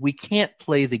we can't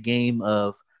play the game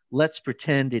of let's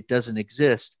pretend it doesn't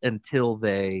exist until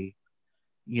they,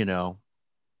 you know,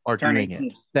 are doing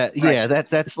it.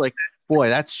 That's like, boy,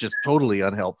 that's just totally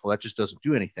unhelpful. That just doesn't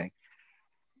do anything.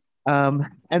 And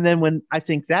then when I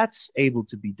think that's able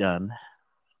to be done,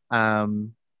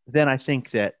 then I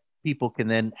think that people can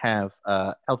then have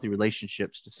healthy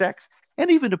relationships to sex and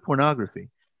even to pornography,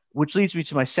 which leads me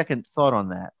to my second thought on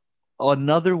that.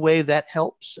 Another way that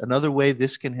helps, another way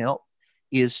this can help,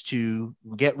 is to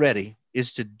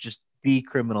just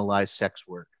decriminalize sex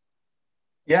work.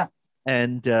 Yeah.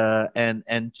 And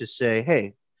to say,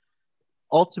 hey,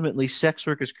 ultimately sex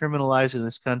work is criminalized in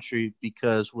this country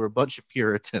because we're a bunch of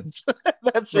Puritans.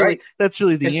 That's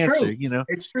really the answer. True. You know,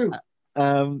 it's true.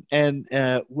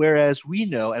 Whereas we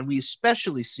know, and we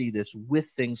especially see this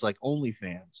with things like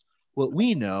OnlyFans, what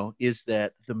we know is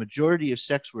that the majority of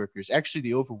sex workers, actually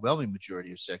the overwhelming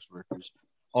majority of sex workers,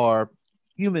 are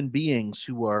human beings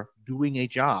who are doing a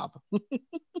job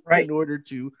Right. in order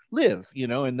to live, you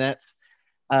know, and that's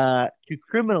to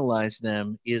criminalize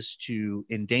them is to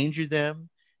endanger them,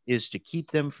 is to keep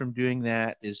them from doing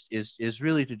that, is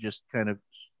really to just kind of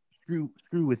screw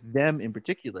with them in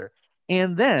particular,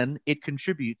 and then it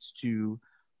contributes to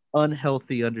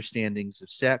unhealthy understandings of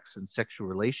sex and sexual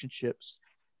relationships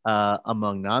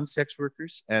among non-sex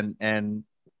workers, and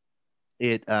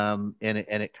it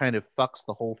kind of fucks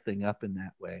the whole thing up in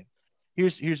that way.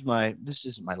 Here's my this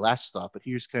isn't my last thought, but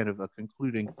here's kind of a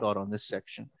concluding thought on this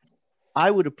section.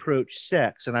 I would approach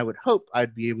sex, and I would hope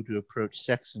I'd be able to approach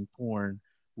sex and porn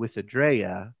with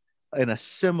Adrea in a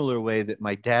similar way that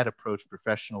my dad approached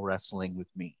professional wrestling with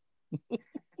me.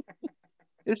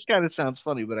 This kind of sounds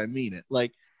funny, but I mean it.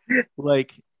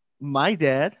 Like my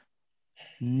dad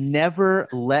never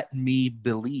let me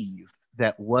believe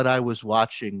that what I was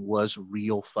watching was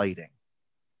real fighting.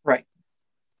 Right.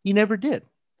 He never did.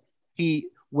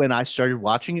 When I started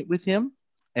watching it with him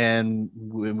and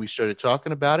when we started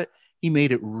talking about it, he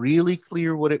made it really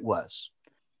clear what it was.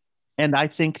 And I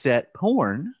think that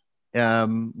porn,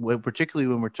 particularly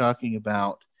when we're talking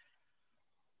about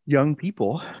young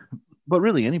people, but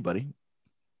really anybody,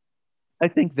 I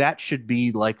think that should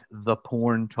be like the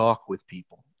porn talk with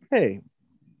people. Hey,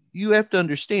 you have to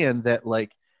understand that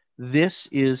like this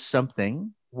is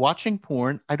something, watching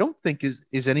porn, I don't think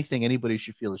is anything anybody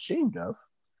should feel ashamed of.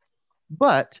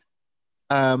 But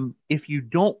if you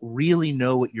don't really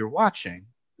know what you're watching,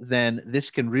 then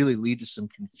this can really lead to some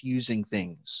confusing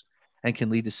things and can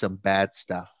lead to some bad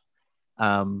stuff.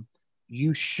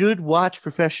 You should watch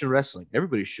professional wrestling.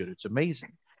 Everybody should. It's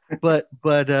amazing. But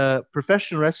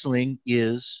professional wrestling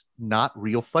is not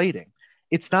real fighting.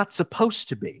 It's not supposed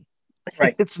to be.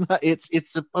 Right. It's not.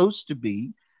 It's supposed to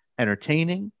be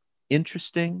entertaining,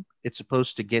 interesting. It's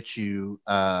supposed to get you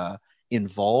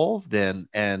involved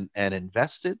and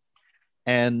invested.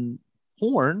 And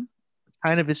porn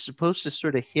kind of is supposed to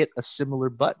sort of hit a similar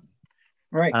button.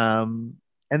 Right.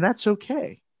 And that's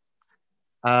okay.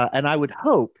 And I would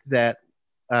hope that,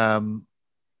 as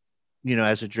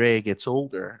Adrea gets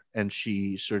older and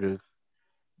she sort of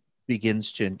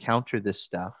begins to encounter this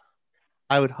stuff,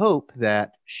 I would hope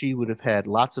that she would have had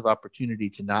lots of opportunity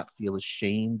to not feel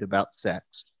ashamed about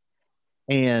sex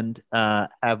and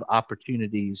have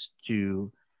opportunities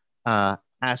to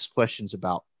ask questions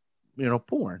about,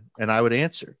 porn. And I would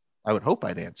answer. I would hope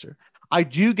I'd answer. I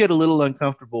do get a little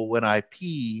uncomfortable when I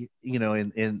pee, in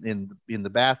the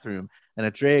bathroom,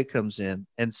 and Adrea comes in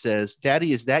and says,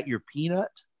 "Daddy, is that your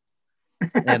peanut?"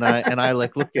 And I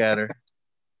like look at her,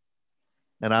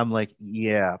 and I'm like,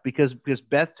 "Yeah," because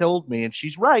Beth told me, and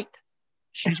she's right.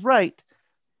 She's right.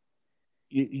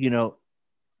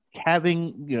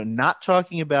 Having not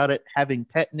talking about it, having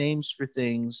pet names for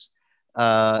things,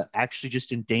 actually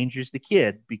just endangers the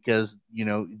kid because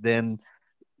then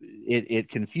it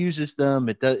confuses them.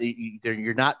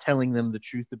 You're not telling them the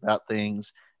truth about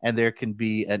things, and there can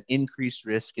be an increased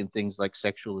risk in things like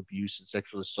sexual abuse and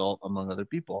sexual assault among other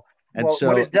people. And well, so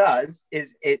what it does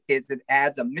is it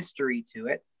adds a mystery to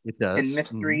it. It does. And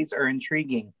mysteries are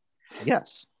intriguing.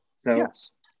 Yes. So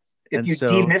yes. If you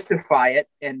demystify it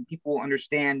and people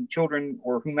understand, children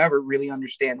or whomever really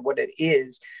understand what it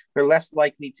is, they're less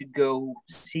likely to go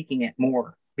seeking it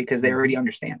more because they already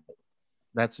understand it.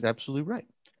 That's absolutely right.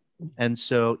 And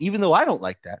so even though I don't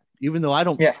like that, even though I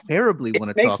don't terribly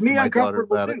want to talk to my daughter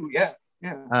about it,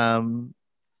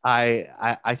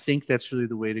 I think that's really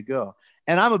the way to go.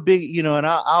 And I'm a big, and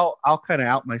I'll kind of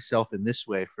out myself in this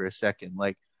way for a second.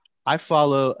 Like I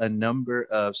follow a number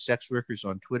of sex workers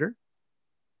on Twitter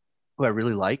who I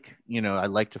really like. I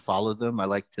like to follow them. I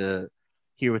like to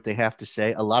hear what they have to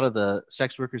say. A lot of the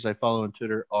sex workers I follow on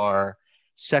Twitter are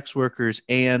sex workers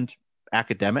and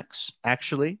academics,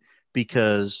 actually,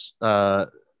 because I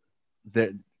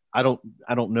don't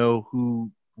know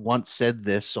who once said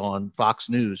this on Fox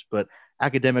News, but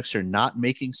academics are not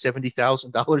making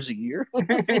 $70,000 a year.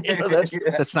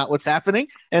 That's not what's happening.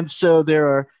 And so there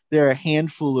are a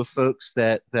handful of folks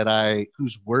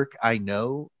whose work I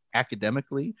know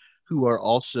academically, who are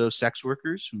also sex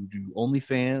workers who do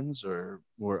OnlyFans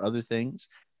or other things.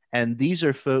 And these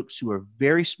are folks who are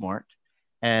very smart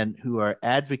and who are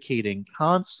advocating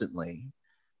constantly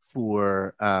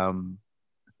for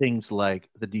things like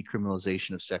the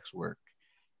decriminalization of sex work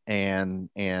and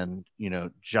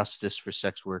justice for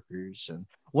sex workers. And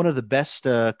one of the best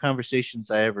conversations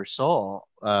I ever saw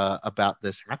about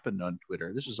this happened on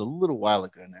Twitter. This was a little while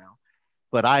ago now,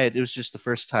 but it was just the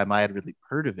first time I had really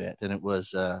heard of it. And it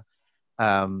was a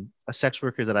sex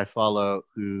worker that I follow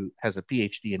who has a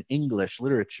PhD in English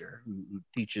literature, who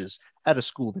teaches at a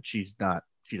school that she's not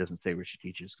she doesn't say where she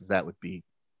teaches because that would be,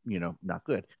 not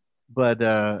good. But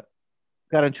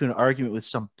got into an argument with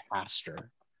some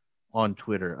pastor on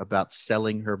Twitter about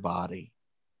selling her body,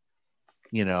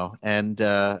 and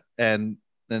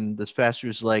then this pastor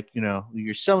is like,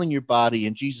 you're selling your body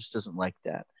and Jesus doesn't like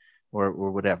that, or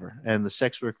whatever. And the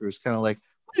sex worker is kind of like,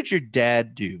 what did your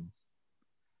dad do?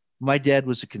 My dad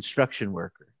was a construction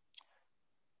worker.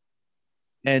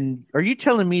 And are you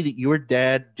telling me that your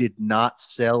dad did not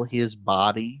sell his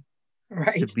body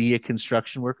to be a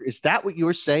construction worker? Is that what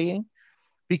you're saying?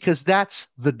 Because that's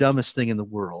the dumbest thing in the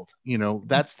world.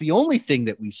 That's the only thing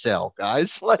that we sell,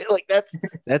 guys. Like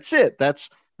that's it. That's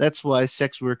why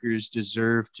sex workers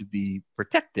deserve to be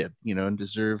protected, and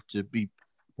deserve to be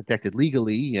protected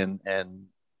legally and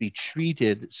be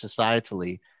treated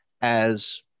societally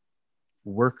as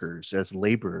workers, as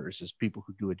laborers, as people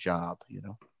who do a job,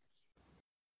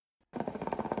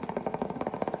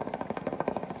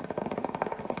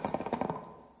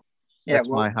 Yeah, that's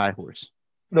my high horse.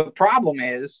 The problem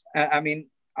is,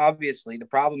 obviously, the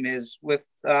problem is with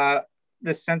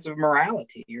this sense of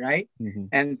morality, right? Mm-hmm.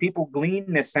 And people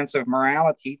glean this sense of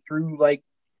morality through like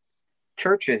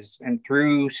churches and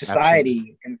through society.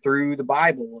 Absolutely. And through the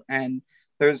Bible. And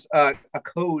there's a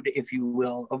code, if you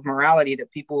will, of morality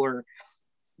that people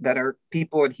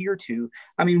adhere to.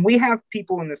 We have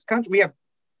people in this country, we have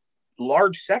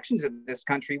large sections of this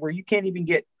country where you can't even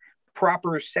get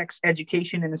proper sex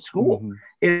education in a school.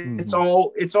 Mm-hmm.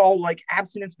 It's all like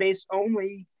abstinence-based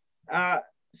only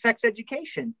sex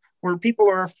education, where people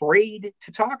are afraid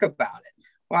to talk about it.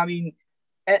 Well,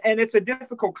 and it's a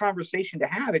difficult conversation to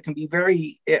have. It can be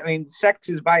sex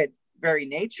is by its very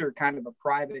nature kind of a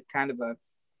private, kind of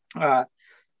a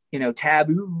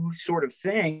taboo sort of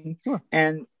thing. Sure.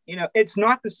 And it's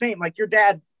not the same. Like your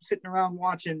dad sitting around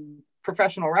watching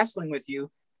professional wrestling with you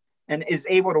and is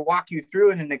able to walk you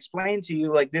through it and explain to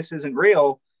you like this isn't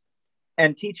real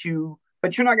and teach you,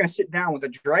 but you're not going to sit down with a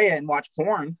Drea and watch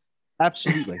porn.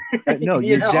 Absolutely. No,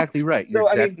 you're exactly right. You're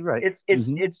exactly right.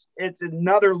 It's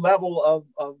another level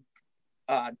of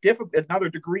another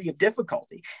degree of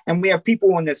difficulty. And we have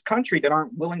people in this country that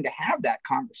aren't willing to have that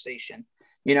conversation,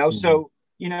 Mm-hmm. So,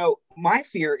 my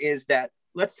fear is that,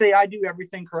 let's say I do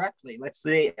everything correctly. Let's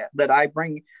say that I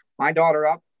bring my daughter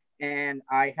up and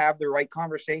I have the right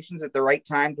conversations at the right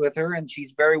times with her, and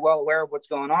she's very well aware of what's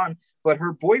going on. But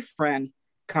her boyfriend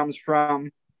comes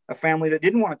from a family that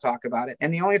didn't want to talk about it.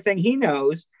 And the only thing he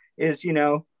knows is,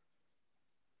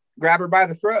 grab her by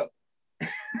the throat.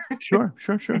 Sure.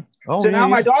 Oh, so now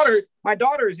my daughter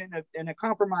is in a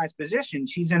compromised position.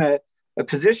 She's in a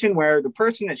position where the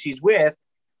person that she's with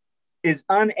is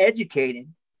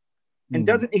uneducated and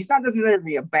he's not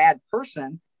necessarily a bad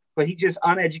person, but he's just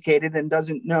uneducated and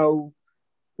doesn't know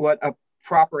what a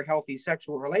proper, healthy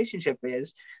sexual relationship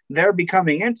is. They're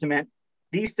becoming intimate.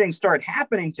 These things start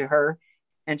happening to her,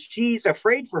 and she's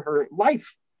afraid for her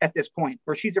life at this point,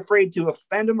 or she's afraid to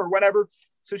offend him or whatever.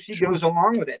 So she goes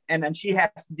along with it, and then she has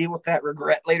to deal with that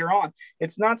regret later on.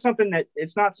 It's not something that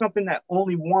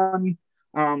only one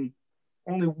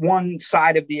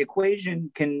side of the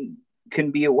equation can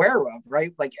be aware of,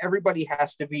 right? Like everybody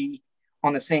has to be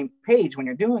on the same page when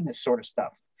you're doing this sort of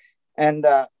stuff. And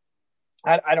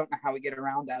I don't know how we get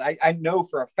around that. I know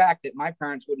for a fact that my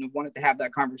parents wouldn't have wanted to have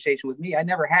that conversation with me. I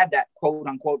never had that quote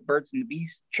unquote birds and the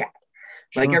bees chat.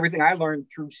 Sure. Like everything I learned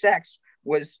through sex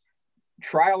was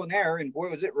trial and error, and boy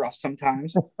was it rough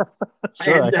sometimes.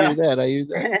 Sure, I hear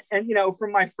that. And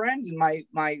from my friends and my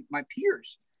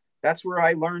peers, that's where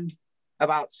I learned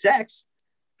about sex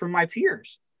from my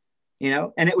peers.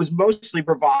 And it was mostly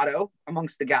bravado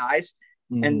amongst the guys.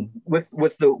 Mm-hmm. And with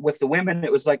the women,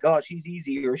 it was like, oh, she's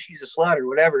easy, or she's a slut, or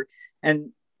whatever.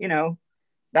 And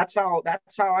that's how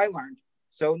I learned.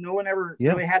 So no one ever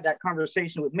really had that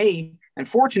conversation with me. And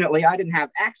fortunately, I didn't have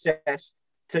access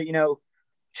to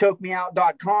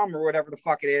chokemeout.com or whatever the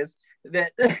fuck it is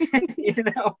that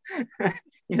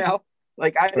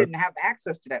like I didn't have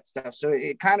access to that stuff. So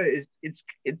it kind of is.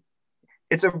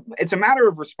 It's a matter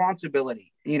of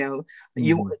responsibility.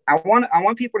 Mm-hmm. I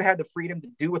want people to have the freedom to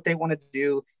do what they want to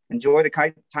do, enjoy the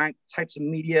types of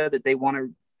media that they want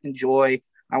to enjoy.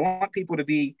 I want people to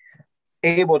be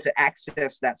able to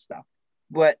access that stuff,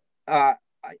 but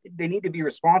they need to be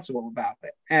responsible about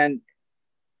it. And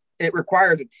it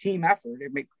requires a team effort.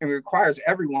 It requires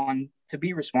everyone to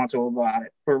be responsible about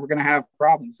it, or we're going to have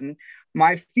problems. And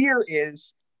my feeling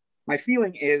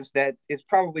is that it's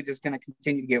probably just going to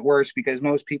continue to get worse because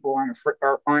most people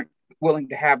aren't willing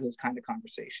to have those kind of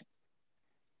conversations.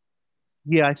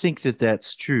 Yeah, I think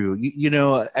that's true.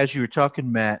 As you were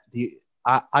talking, Matt,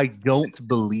 I don't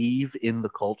believe in the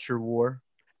culture war.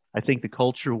 I think the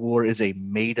culture war is a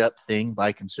made up thing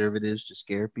by conservatives to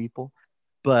scare people.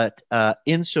 But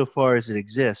insofar as it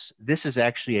exists, this is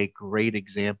actually a great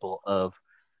example of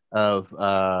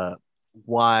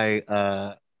why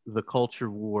the culture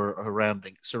war around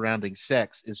surrounding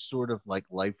sex is sort of like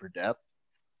life or death.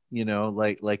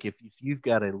 Like if you've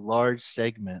got a large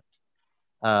segment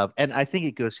and I think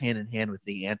it goes hand in hand with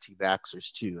the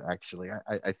anti-vaxxers too. Actually,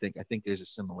 I think there's a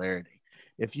similarity.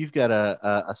 If you've got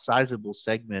a sizable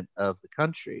segment of the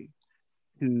country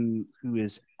who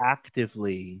is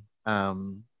actively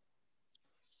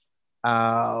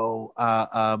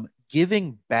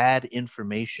giving bad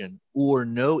information or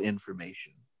no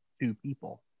information to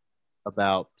people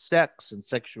about sex and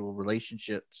sexual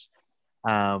relationships,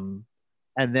 um,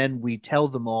 and then we tell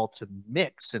them all to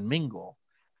mix and mingle,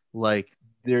 like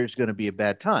there's going to be a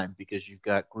bad time because you've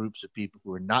got groups of people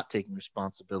who are not taking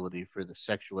responsibility for the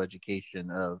sexual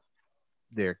education of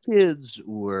their kids,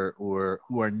 or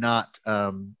who are not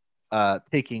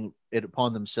taking it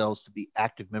upon themselves to be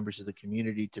active members of the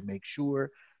community to make sure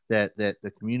that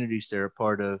the communities they're a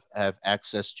part of have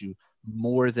access to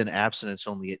more than abstinence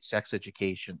only at sex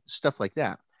education, stuff like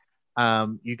that.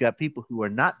 You got people who are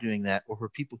not doing that, or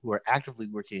people who are actively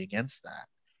working against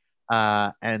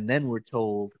that. And then we're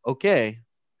told, okay,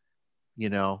 you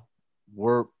know,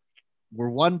 we're we're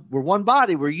one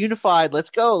body, we're unified, let's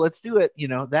go, let's do it.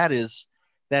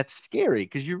 That's scary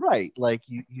because you're right. Like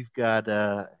you've got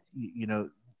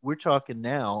we're talking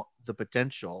now the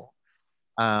potential,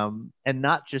 and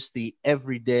not just the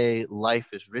everyday life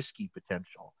is risky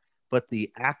potential, but the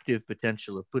active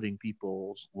potential of putting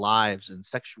people's lives and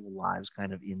sexual lives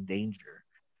kind of in danger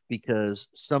because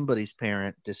somebody's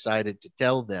parent decided to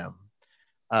tell them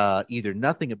either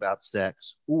nothing about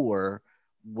sex, or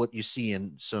what you see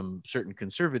in some certain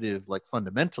conservative, like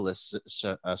fundamentalist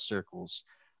circles.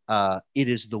 It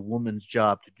is the woman's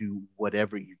job to do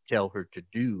whatever you tell her to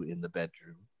do in the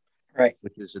bedroom, Right.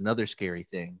 which is another scary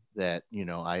thing that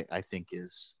I think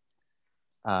is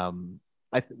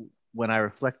when I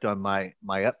reflect on my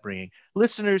upbringing.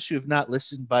 Listeners who have not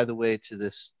listened, by the way, to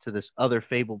this other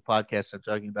fabled podcast I'm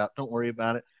talking about, don't worry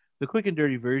about it. The quick and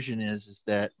dirty version is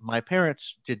that my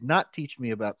parents did not teach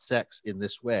me about sex in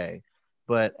this way,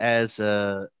 but as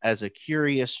a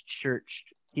curious church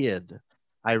kid,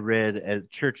 I read a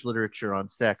church literature on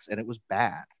sex, and it was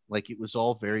bad. Like it was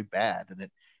all very bad,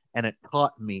 and it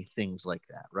taught me things like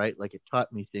that, right? Like it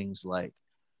taught me things like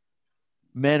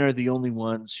men are the only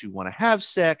ones who want to have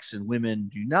sex and women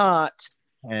do not,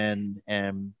 and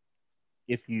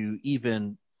if you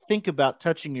even think about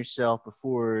touching yourself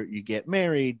before you get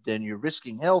married, then you're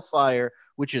risking hellfire,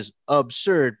 which is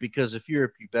absurd because if you're a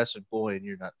pubescent boy and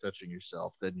you're not touching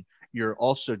yourself, then you're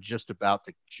also just about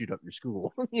to shoot up your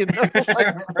school. Like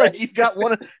you've got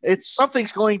it's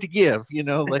something's going to give,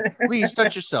 like please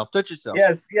touch yourself, touch yourself.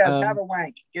 Yes, have a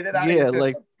wank. Get it out of your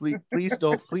system. Like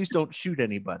please don't shoot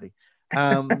anybody.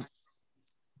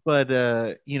 But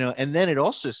and then it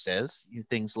also says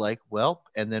things like, well,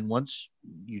 and then once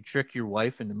you trick your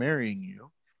wife into marrying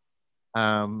you,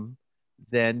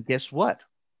 then guess what?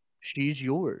 She's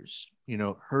yours.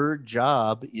 Her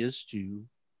job is to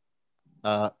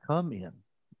come in.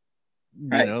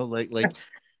 Right. Like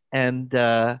and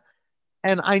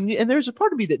I knew, and there's a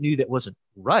part of me that knew that wasn't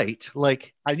right.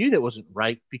 Like I knew that wasn't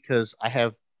right because I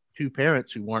have two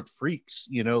parents who weren't freaks.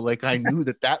 Like I knew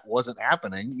that wasn't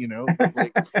happening.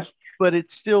 But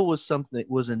it still was something that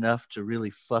was enough to really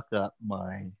fuck up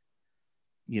my,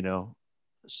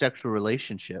 sexual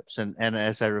relationships. And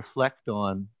as I reflect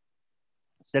on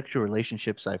sexual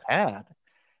relationships I've had,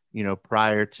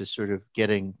 prior to sort of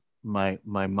getting my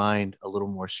mind a little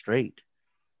more straight,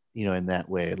 in that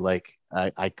way, like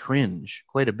I cringe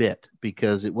quite a bit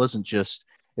because it wasn't just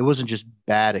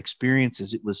bad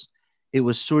experiences. It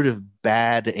was sort of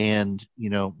bad and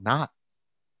not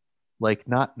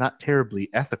terribly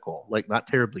ethical, like not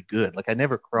terribly good. Like I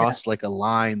never crossed like a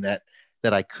line that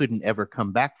I couldn't ever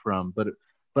come back from, but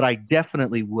I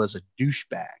definitely was a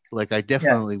douchebag. Like I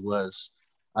definitely was,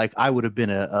 like I would have been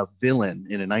a villain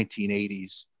in a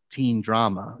 1980s teen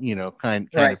drama, kind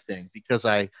of thing, because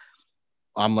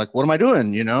I'm like, what am I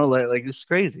doing? Like this is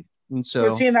crazy. And so,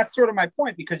 well, see, and that's sort of my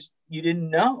point because you didn't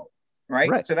know,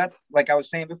 right? So that's like I was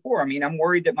saying before. I mean, I'm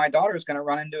worried that my daughter is going to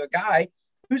run into a guy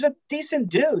who's a decent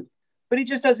dude, but he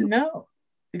just doesn't know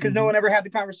because no one ever had the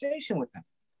conversation with him,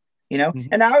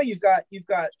 And now you've got,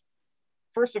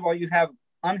 first of all, you have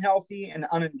unhealthy and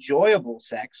unenjoyable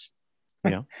sex,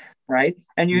 right?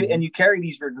 And you carry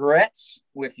these regrets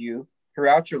with you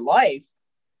throughout your life.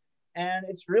 And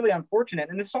it's really unfortunate.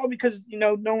 And it's all because,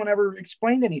 no one ever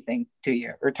explained anything to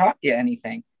you or taught you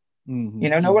anything. Mm-hmm. You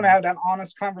know, no one had an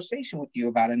honest conversation with you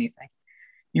about anything.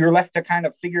 You were left to kind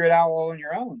of figure it out all on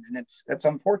your own, and that's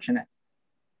unfortunate.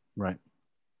 Right.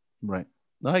 Right.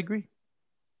 No, I agree.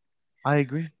 I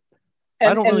agree. I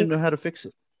And don't really know how to fix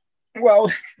it.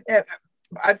 well,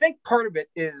 I think part of it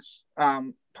is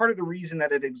part of the reason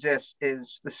that it exists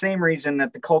is the same reason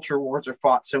that the culture wars are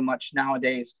fought so much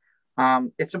nowadays.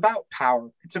 It's about power.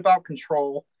 It's about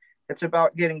control. It's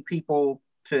about getting people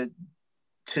to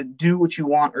do what you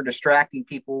want or distracting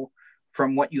people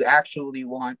from what you actually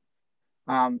want,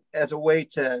 as a way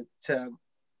to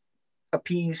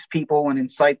appease people and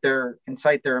incite their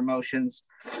emotions.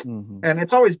 Mm-hmm. And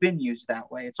it's always been used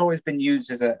that way. It's always been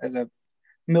used as a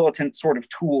militant sort of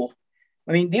tool.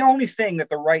 I mean, the only thing that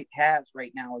the right has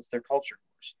right now is their culture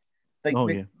wars.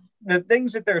 Like the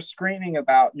things that they're screaming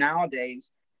about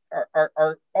nowadays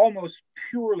are almost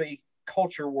purely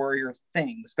culture warrior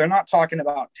things. They're not talking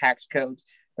about tax codes.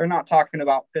 They're not talking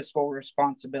about fiscal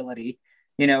responsibility.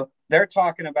 You know, they're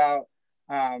talking about,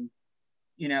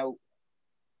 you know,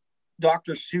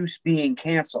 Dr. Seuss being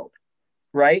canceled,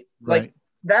 right? Like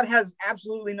that has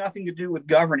absolutely nothing to do with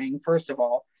governing, first of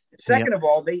all. Second of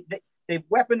all, they've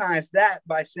weaponized that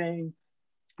by saying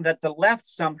that the left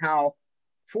somehow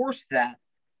forced that.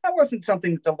 That wasn't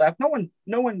something that the left.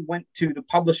 No one went to the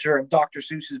publisher of Dr.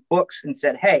 Seuss's books and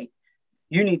said, "Hey,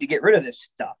 you need to get rid of this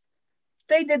stuff."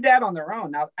 They did that on their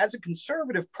own. Now, as a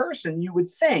conservative person, you would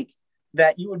think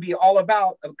that you would be all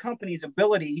about a company's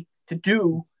ability to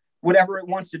do whatever it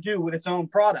wants to do with its own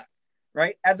product,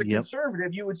 right? As a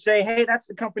conservative, you would say, "Hey, that's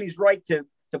the company's right to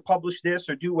publish this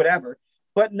or do whatever."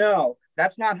 But no,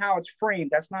 that's not how it's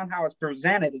framed. That's not how it's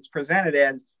presented. It's presented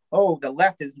as, oh, the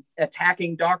left is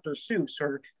attacking Dr. Seuss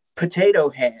or Potato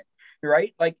Head,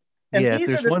 right? Like, and if these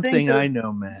there's are the one things thing I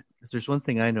know, Matt,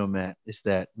 is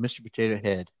that Mr. Potato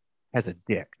Head has a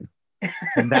dick.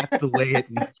 And that's the way it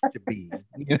needs to be.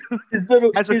 You know?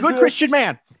 As a good Christian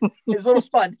man. His little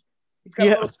spud. He's got a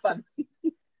little spud.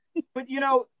 But, you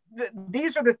know,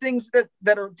 these are the things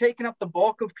that are taking up the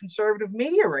bulk of conservative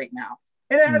media right now.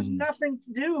 It has nothing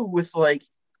to do with like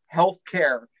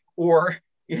healthcare or,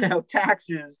 you know,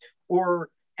 taxes or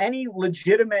any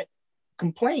legitimate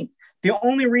complaints. The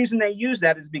only reason they use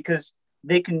that is because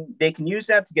they can use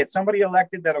that to get somebody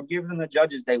elected that'll give them the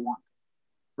judges they want.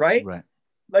 Right.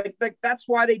 Like that's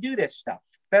why they do this stuff.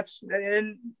 That's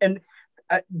and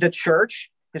the church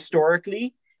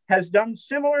historically has done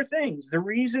similar things. The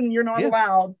reason you're not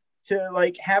allowed to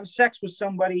like have sex with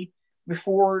somebody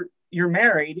before you're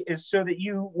married is so that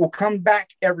you will come back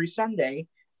every Sunday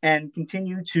and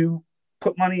continue to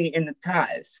put money in the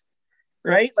tithes,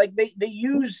 right? Like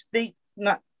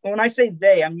when I say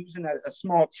they, I'm using a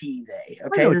small t they,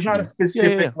 okay? There's not a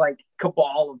specific like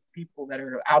cabal of people that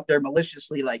are out there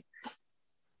maliciously like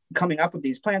coming up with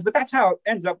these plans, but that's how it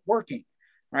ends up working,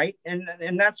 right?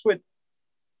 And that's what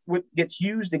gets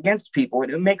used against people.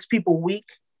 It makes people weak.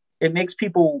 It makes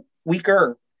people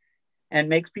weaker and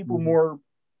makes people more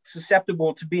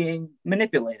susceptible to being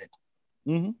manipulated.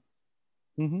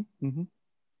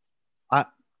 I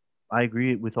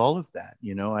agree with all of that.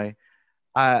 You know,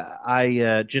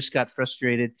 I just got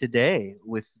frustrated today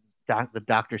with the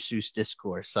Dr. Seuss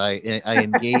discourse. I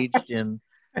engaged in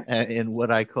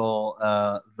what I call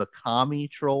the commie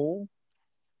troll.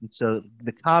 And so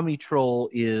the commie troll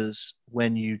is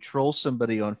when you troll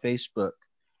somebody on Facebook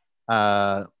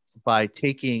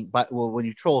when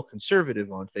you troll a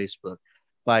conservative on Facebook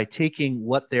by taking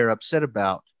what they're upset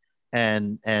about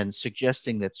and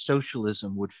suggesting that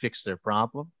socialism would fix their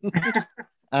problem.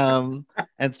 And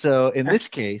so in this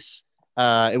case,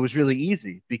 it was really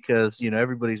easy because, you know,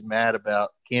 everybody's mad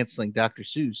about canceling Dr.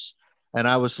 Seuss. And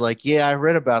I was like, yeah, I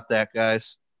read about that,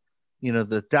 guys. You know,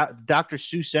 the Dr.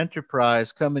 Seuss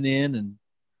enterprise coming in and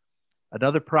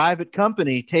another private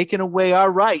company taking away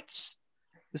our rights.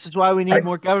 This is why we need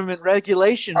more government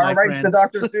regulation, our rights friends.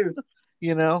 To Dr. Seuss.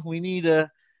 You know, we need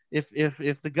if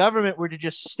the government were to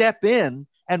just step in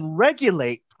and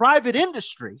regulate private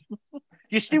industry.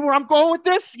 You see where I'm going with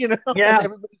this? You know, and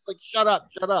everybody's like, shut up.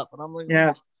 And I'm like,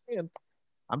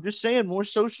 I'm just saying more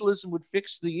socialism would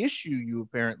fix the issue you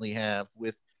apparently have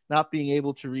with not being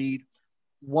able to read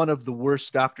one of the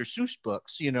worst Dr. Seuss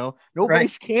books. You know,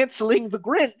 nobody's canceling the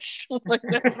Grinch. Like,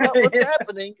 that's not what's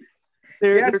happening.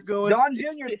 They're going, Don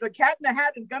Jr., the Cat in the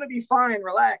Hat is going to be fine.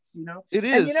 Relax, you know. It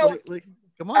is. And, you know,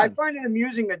 come on. I find it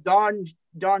amusing that Don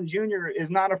Jr. is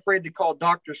not afraid to call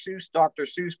Dr.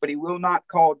 Seuss, but he will not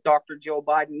call Dr. Joe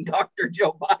Biden, Dr.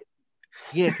 Joe Biden.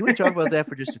 Yeah, can we talk about that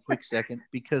for just a quick second?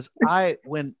 Because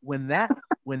when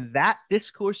that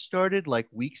discourse started, like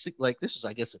this is,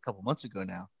 I guess, a couple months ago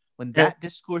now. When that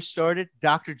discourse started,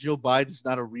 Dr. Joe Biden is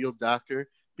not a real doctor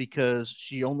because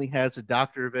she only has a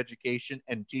doctor of education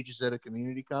and teaches at a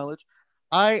community college.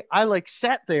 I like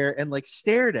sat there and like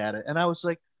stared at it, and I was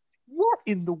like, what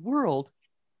in the world?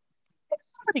 Can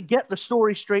somebody get the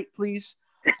story straight, please?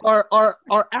 Are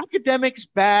academics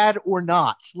bad or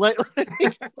not? Like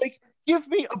give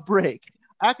me a break.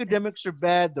 Academics are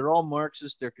bad. They're all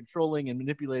Marxists. They're controlling and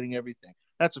manipulating everything.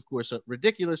 That's of course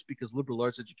ridiculous because liberal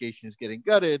arts education is getting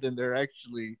gutted, and they're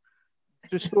actually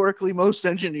historically most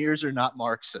engineers are not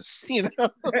Marxists.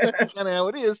 That's kind of how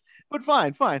it is. But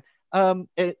fine. And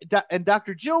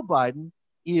Dr. Jill Biden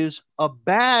is a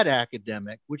bad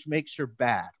academic, which makes her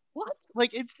bad. What?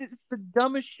 Like it's the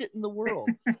dumbest shit in the world.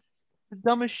 The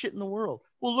dumbest shit in the world.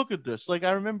 Well, look at this. Like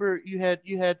I remember you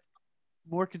had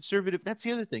more conservative. That's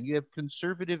the other thing. You have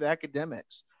conservative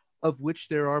academics, of which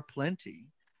there are plenty.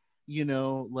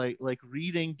 Like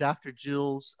reading Dr.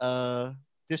 Jill's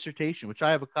dissertation, which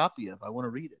I have a copy of. I want to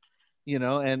read it.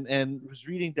 And was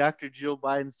reading Dr. Jill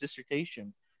Biden's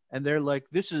dissertation, and they're like,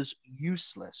 "This is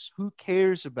useless. Who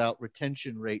cares about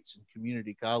retention rates in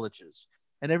community colleges?"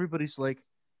 And everybody's like,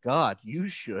 "God, you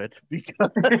should,"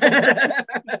 because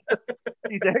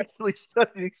he's actually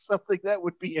studying something that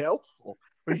would be helpful.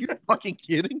 Are you fucking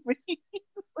kidding me?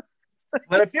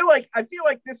 But I feel like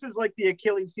this is like the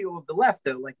Achilles heel of the left,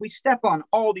 though. Like we step on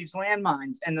all these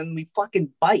landmines and then we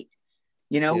fucking bite.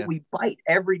 Yeah. We bite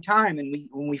every time, and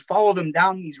when we follow them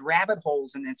down these rabbit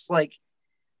holes, and it's like,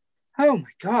 oh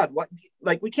my God, what?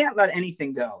 Like we can't let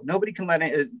anything go. Nobody can let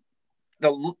it.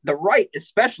 The right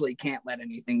especially can't let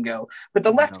anything go, but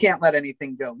the left can't let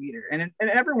anything go either. And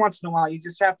every once in a while, you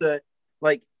just have to,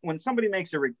 like, when somebody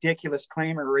makes a ridiculous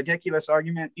claim or a ridiculous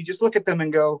argument, you just look at them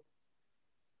and go,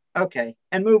 okay,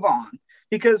 and move on,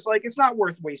 because like it's not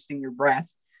worth wasting your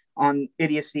breath on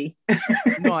idiocy.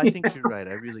 No, I think you're right.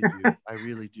 I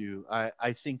really do.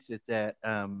 I think that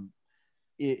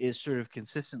is sort of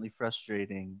consistently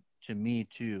frustrating to me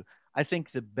too. I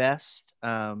think the best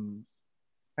kind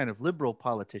of liberal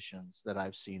politicians that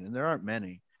I've seen, and there aren't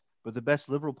many, but the best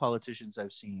liberal politicians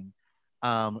I've seen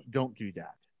don't do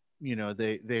that.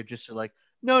 They're just like,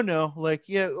 no, like,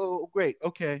 yeah, oh, great,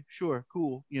 okay, sure,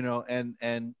 cool,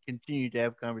 and continue to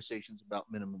have conversations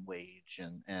about minimum wage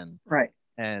and right,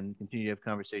 and continue to have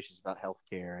conversations about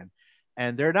healthcare,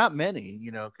 and there are not many,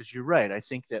 because you're right. I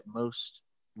think that most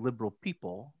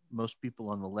people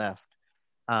on the left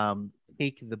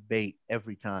take the bait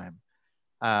every time.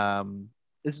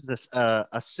 This is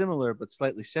a similar but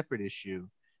slightly separate issue.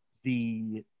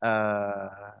 The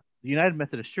United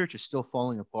Methodist Church is still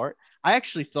falling apart. I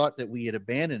actually thought that we had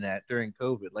abandoned that during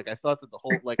COVID. Like I thought that the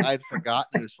whole, like I'd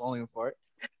forgotten it was falling apart.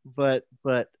 But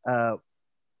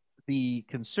the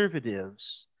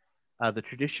conservatives, the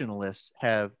traditionalists,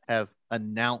 have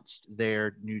announced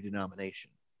their new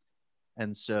denomination,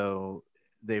 and so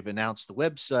they've announced the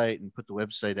website and put the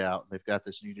website out. They've got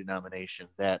this new denomination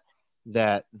that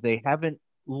they haven't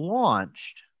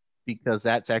launched because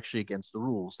that's actually against the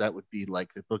rules. That would be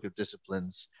like the Book of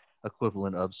Discipline's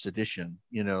equivalent of sedition,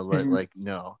 like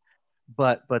no.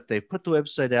 But they put the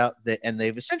website out, and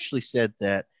they've essentially said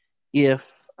that if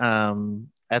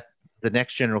at the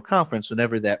next general conference,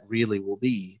 whenever that really will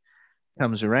be,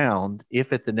 comes around,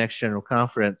 if at the next general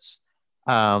conference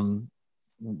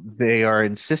they are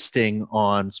insisting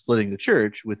on splitting the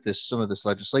church with some of this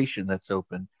legislation that's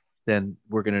open, then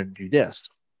we're going to do this.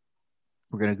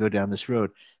 We're going to go down this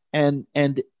road, and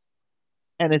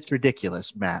it's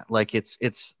ridiculous, Matt. Like it's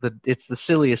the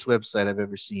silliest website I've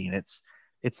ever seen. It's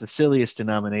the silliest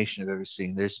denomination I've ever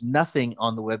seen. There's nothing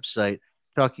on the website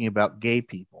talking about gay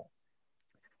people.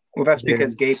 Well, that's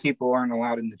because gay people aren't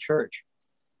allowed in the church.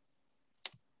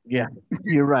 Yeah,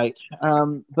 you're right.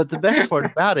 But the best part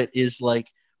about it is,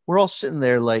 like, we're all sitting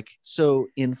there like, so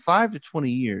in 5 to 20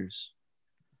 years,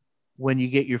 when you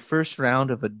get your first round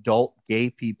of adult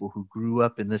gay people who grew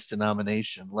up in this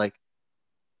denomination, like,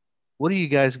 what are you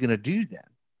guys going to do then?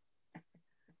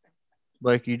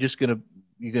 Like, you're going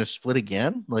to split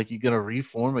again? Like, you're going to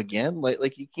reform again?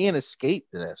 Like you can't escape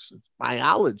this. It's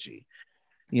biology,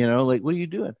 like, what are you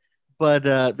doing?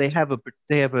 But they have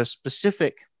a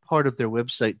specific part of their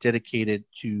website dedicated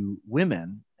to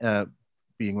women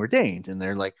being ordained. And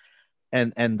they're like,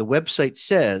 and the website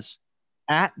says,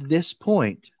 at this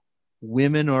point,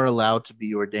 women are allowed to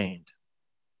be ordained.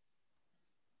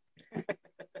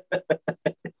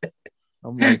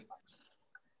 I'm like,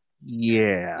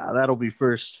 yeah, that'll be the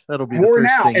first thing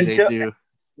they do.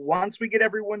 Once we get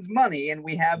everyone's money and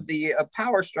we have the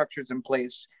power structures in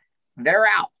place, they're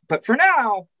out. But for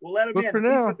now, we'll let them in, at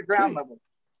least at the ground level.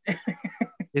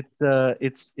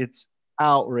 It's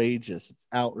outrageous. It's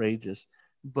outrageous.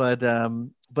 But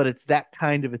it's that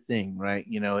kind of a thing, right?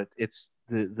 It's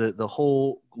the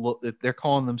whole, they're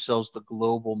calling themselves the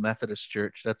Global Methodist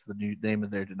Church. That's the new name of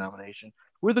their denomination.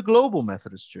 We're the Global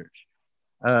Methodist Church,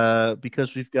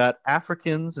 because we've got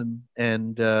Africans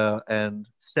and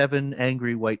 7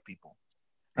 angry white people,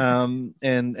 and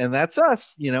that's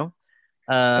us, you know.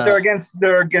 But they're against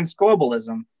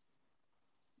globalism.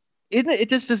 It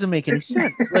just doesn't make any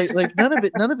sense. Like none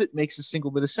of it makes a single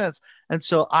bit of sense. And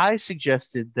so I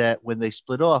suggested that when they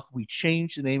split off, we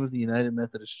change the name of the United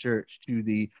Methodist Church to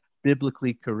the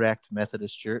Biblically Correct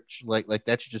Methodist Church. Like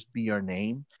that should just be our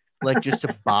name. Like, just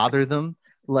to bother them.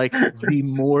 Like, the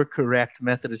more correct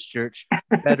Methodist Church,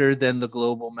 better than the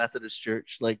Global Methodist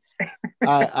Church. Like,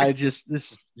 I just,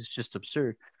 this is just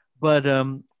absurd. But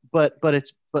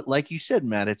like you said,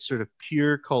 Matt, it's sort of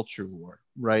pure culture war,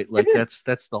 right? Like,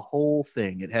 that's the whole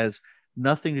thing. It has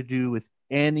nothing to do with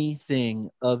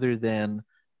anything other than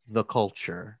the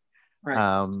culture,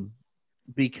 right?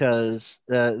 Because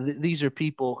these are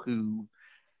people who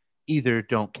either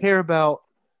don't care about,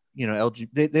 you know,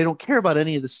 they don't care about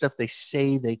any of the stuff they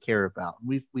say they care about.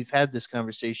 We've had this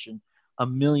conversation a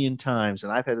million times,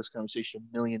 and I've had this conversation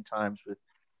a million times with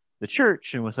the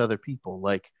church and with other people.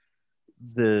 Like,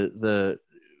 the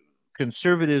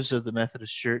conservatives of the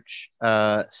Methodist Church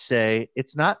say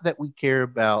it's not that we care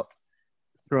about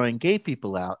throwing gay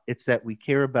people out, it's that we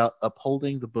care about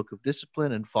upholding the book of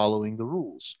discipline and following the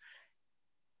rules.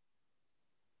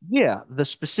 Yeah, the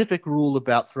specific rule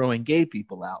about throwing gay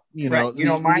people out. You know, right. You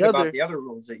don't mind about the other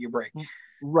rules that you break.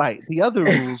 Right. The other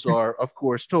rules are, of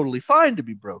course, totally fine to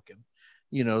be broken.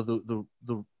 You know, the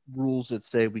rules that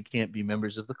say we can't be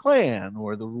members of the Klan,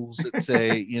 or the rules that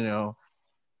say, you know,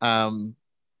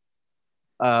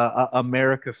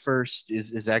 America First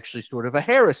is actually sort of a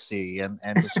heresy, and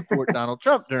to support Donald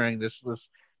Trump during the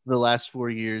last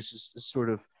 4 years is sort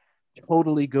of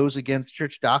totally goes against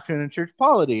church doctrine and church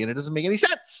polity, and it doesn't make any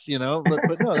sense, you know.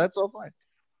 But no, that's all fine.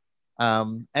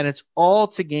 And it's all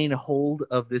to gain a hold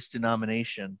of this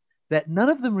denomination that none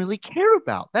of them really care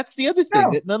about. That's the other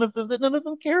thing, that none of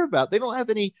them care about. They don't have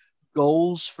any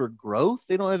goals for growth.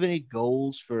 They don't have any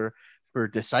goals for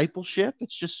discipleship.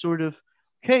 It's just sort of,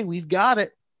 okay, we've got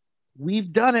it.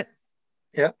 We've done it.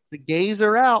 Yep. The gays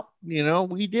are out. You know,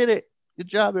 we did it. Good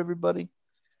job, everybody.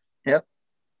 Yep.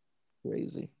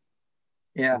 Crazy.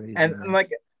 Yeah. Crazy, and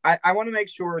like, I want to make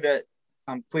sure that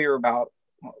I'm clear about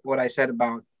what I said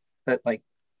about that, like,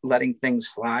 letting things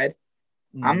slide.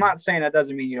 I'm not saying that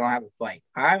doesn't mean you don't have a fight.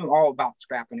 I'm all about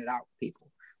scrapping it out with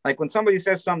people. Like, when somebody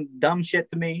says some dumb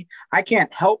shit to me, I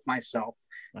can't help myself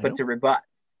but to rebut,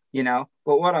 you know.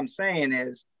 But what I'm saying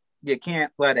is, you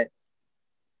can't let it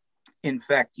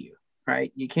infect you,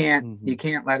 right? You can't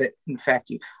let it infect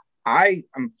you. I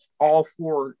am all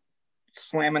for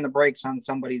slamming the brakes on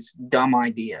somebody's dumb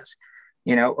ideas,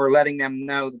 you know, or letting them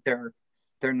know that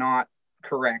they're not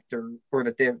correct, or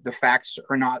that the facts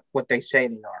are not what they say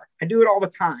they are. I do it all the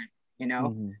time, you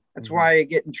know. That's why I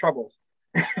get in trouble.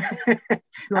 I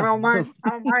don't mind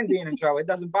being in trouble. It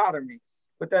doesn't bother me.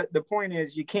 But the point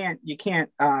is, you can't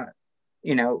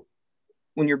you know,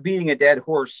 when you're beating a dead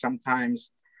horse,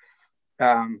 sometimes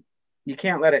you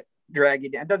can't let it drag you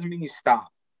down. It doesn't mean you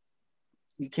stop.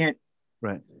 You can't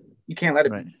let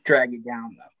it drag you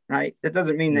down, though, right? That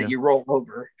doesn't mean that you roll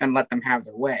over and let them have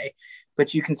their way.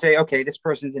 But you can say, okay, this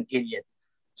person's an idiot.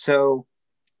 So,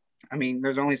 I mean,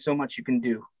 there's only so much you can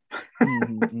do.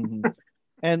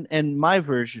 And my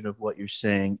version of what you're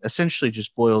saying essentially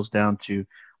just boils down to,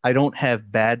 I don't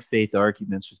have bad faith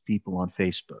arguments with people on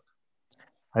Facebook.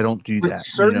 I don't do that.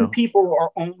 Certain people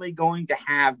are only going to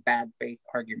have bad faith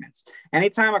arguments.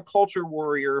 Anytime a culture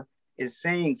warrior is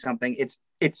saying something, it's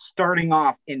starting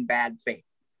off in bad faith,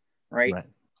 right?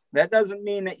 That doesn't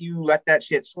mean that you let that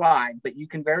shit slide, but you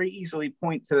can very easily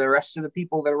point to the rest of the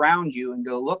people that are around you and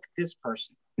go, look at this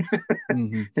person.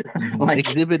 Like,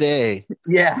 Exhibit A.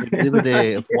 Yeah. Exhibit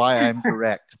A of why I'm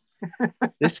correct.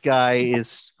 This guy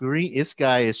is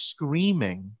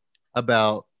screaming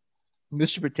about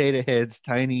Mr. Potato Head's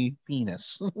tiny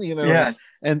penis, you know,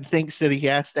 and thinks that he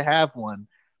has to have one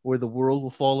or the world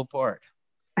will fall apart.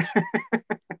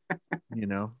 You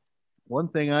know, one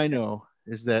thing I know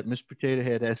is that Mr. Potato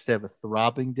Head has to have a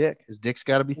throbbing dick. His dick's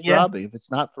got to be throbbing. If it's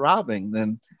not throbbing,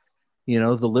 then, you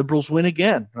know, the liberals win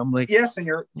again. I'm like, yes, and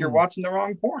you're watching the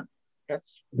wrong porn.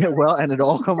 Well, and it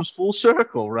all comes full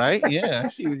circle, right? Yeah, I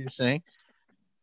see what you're saying.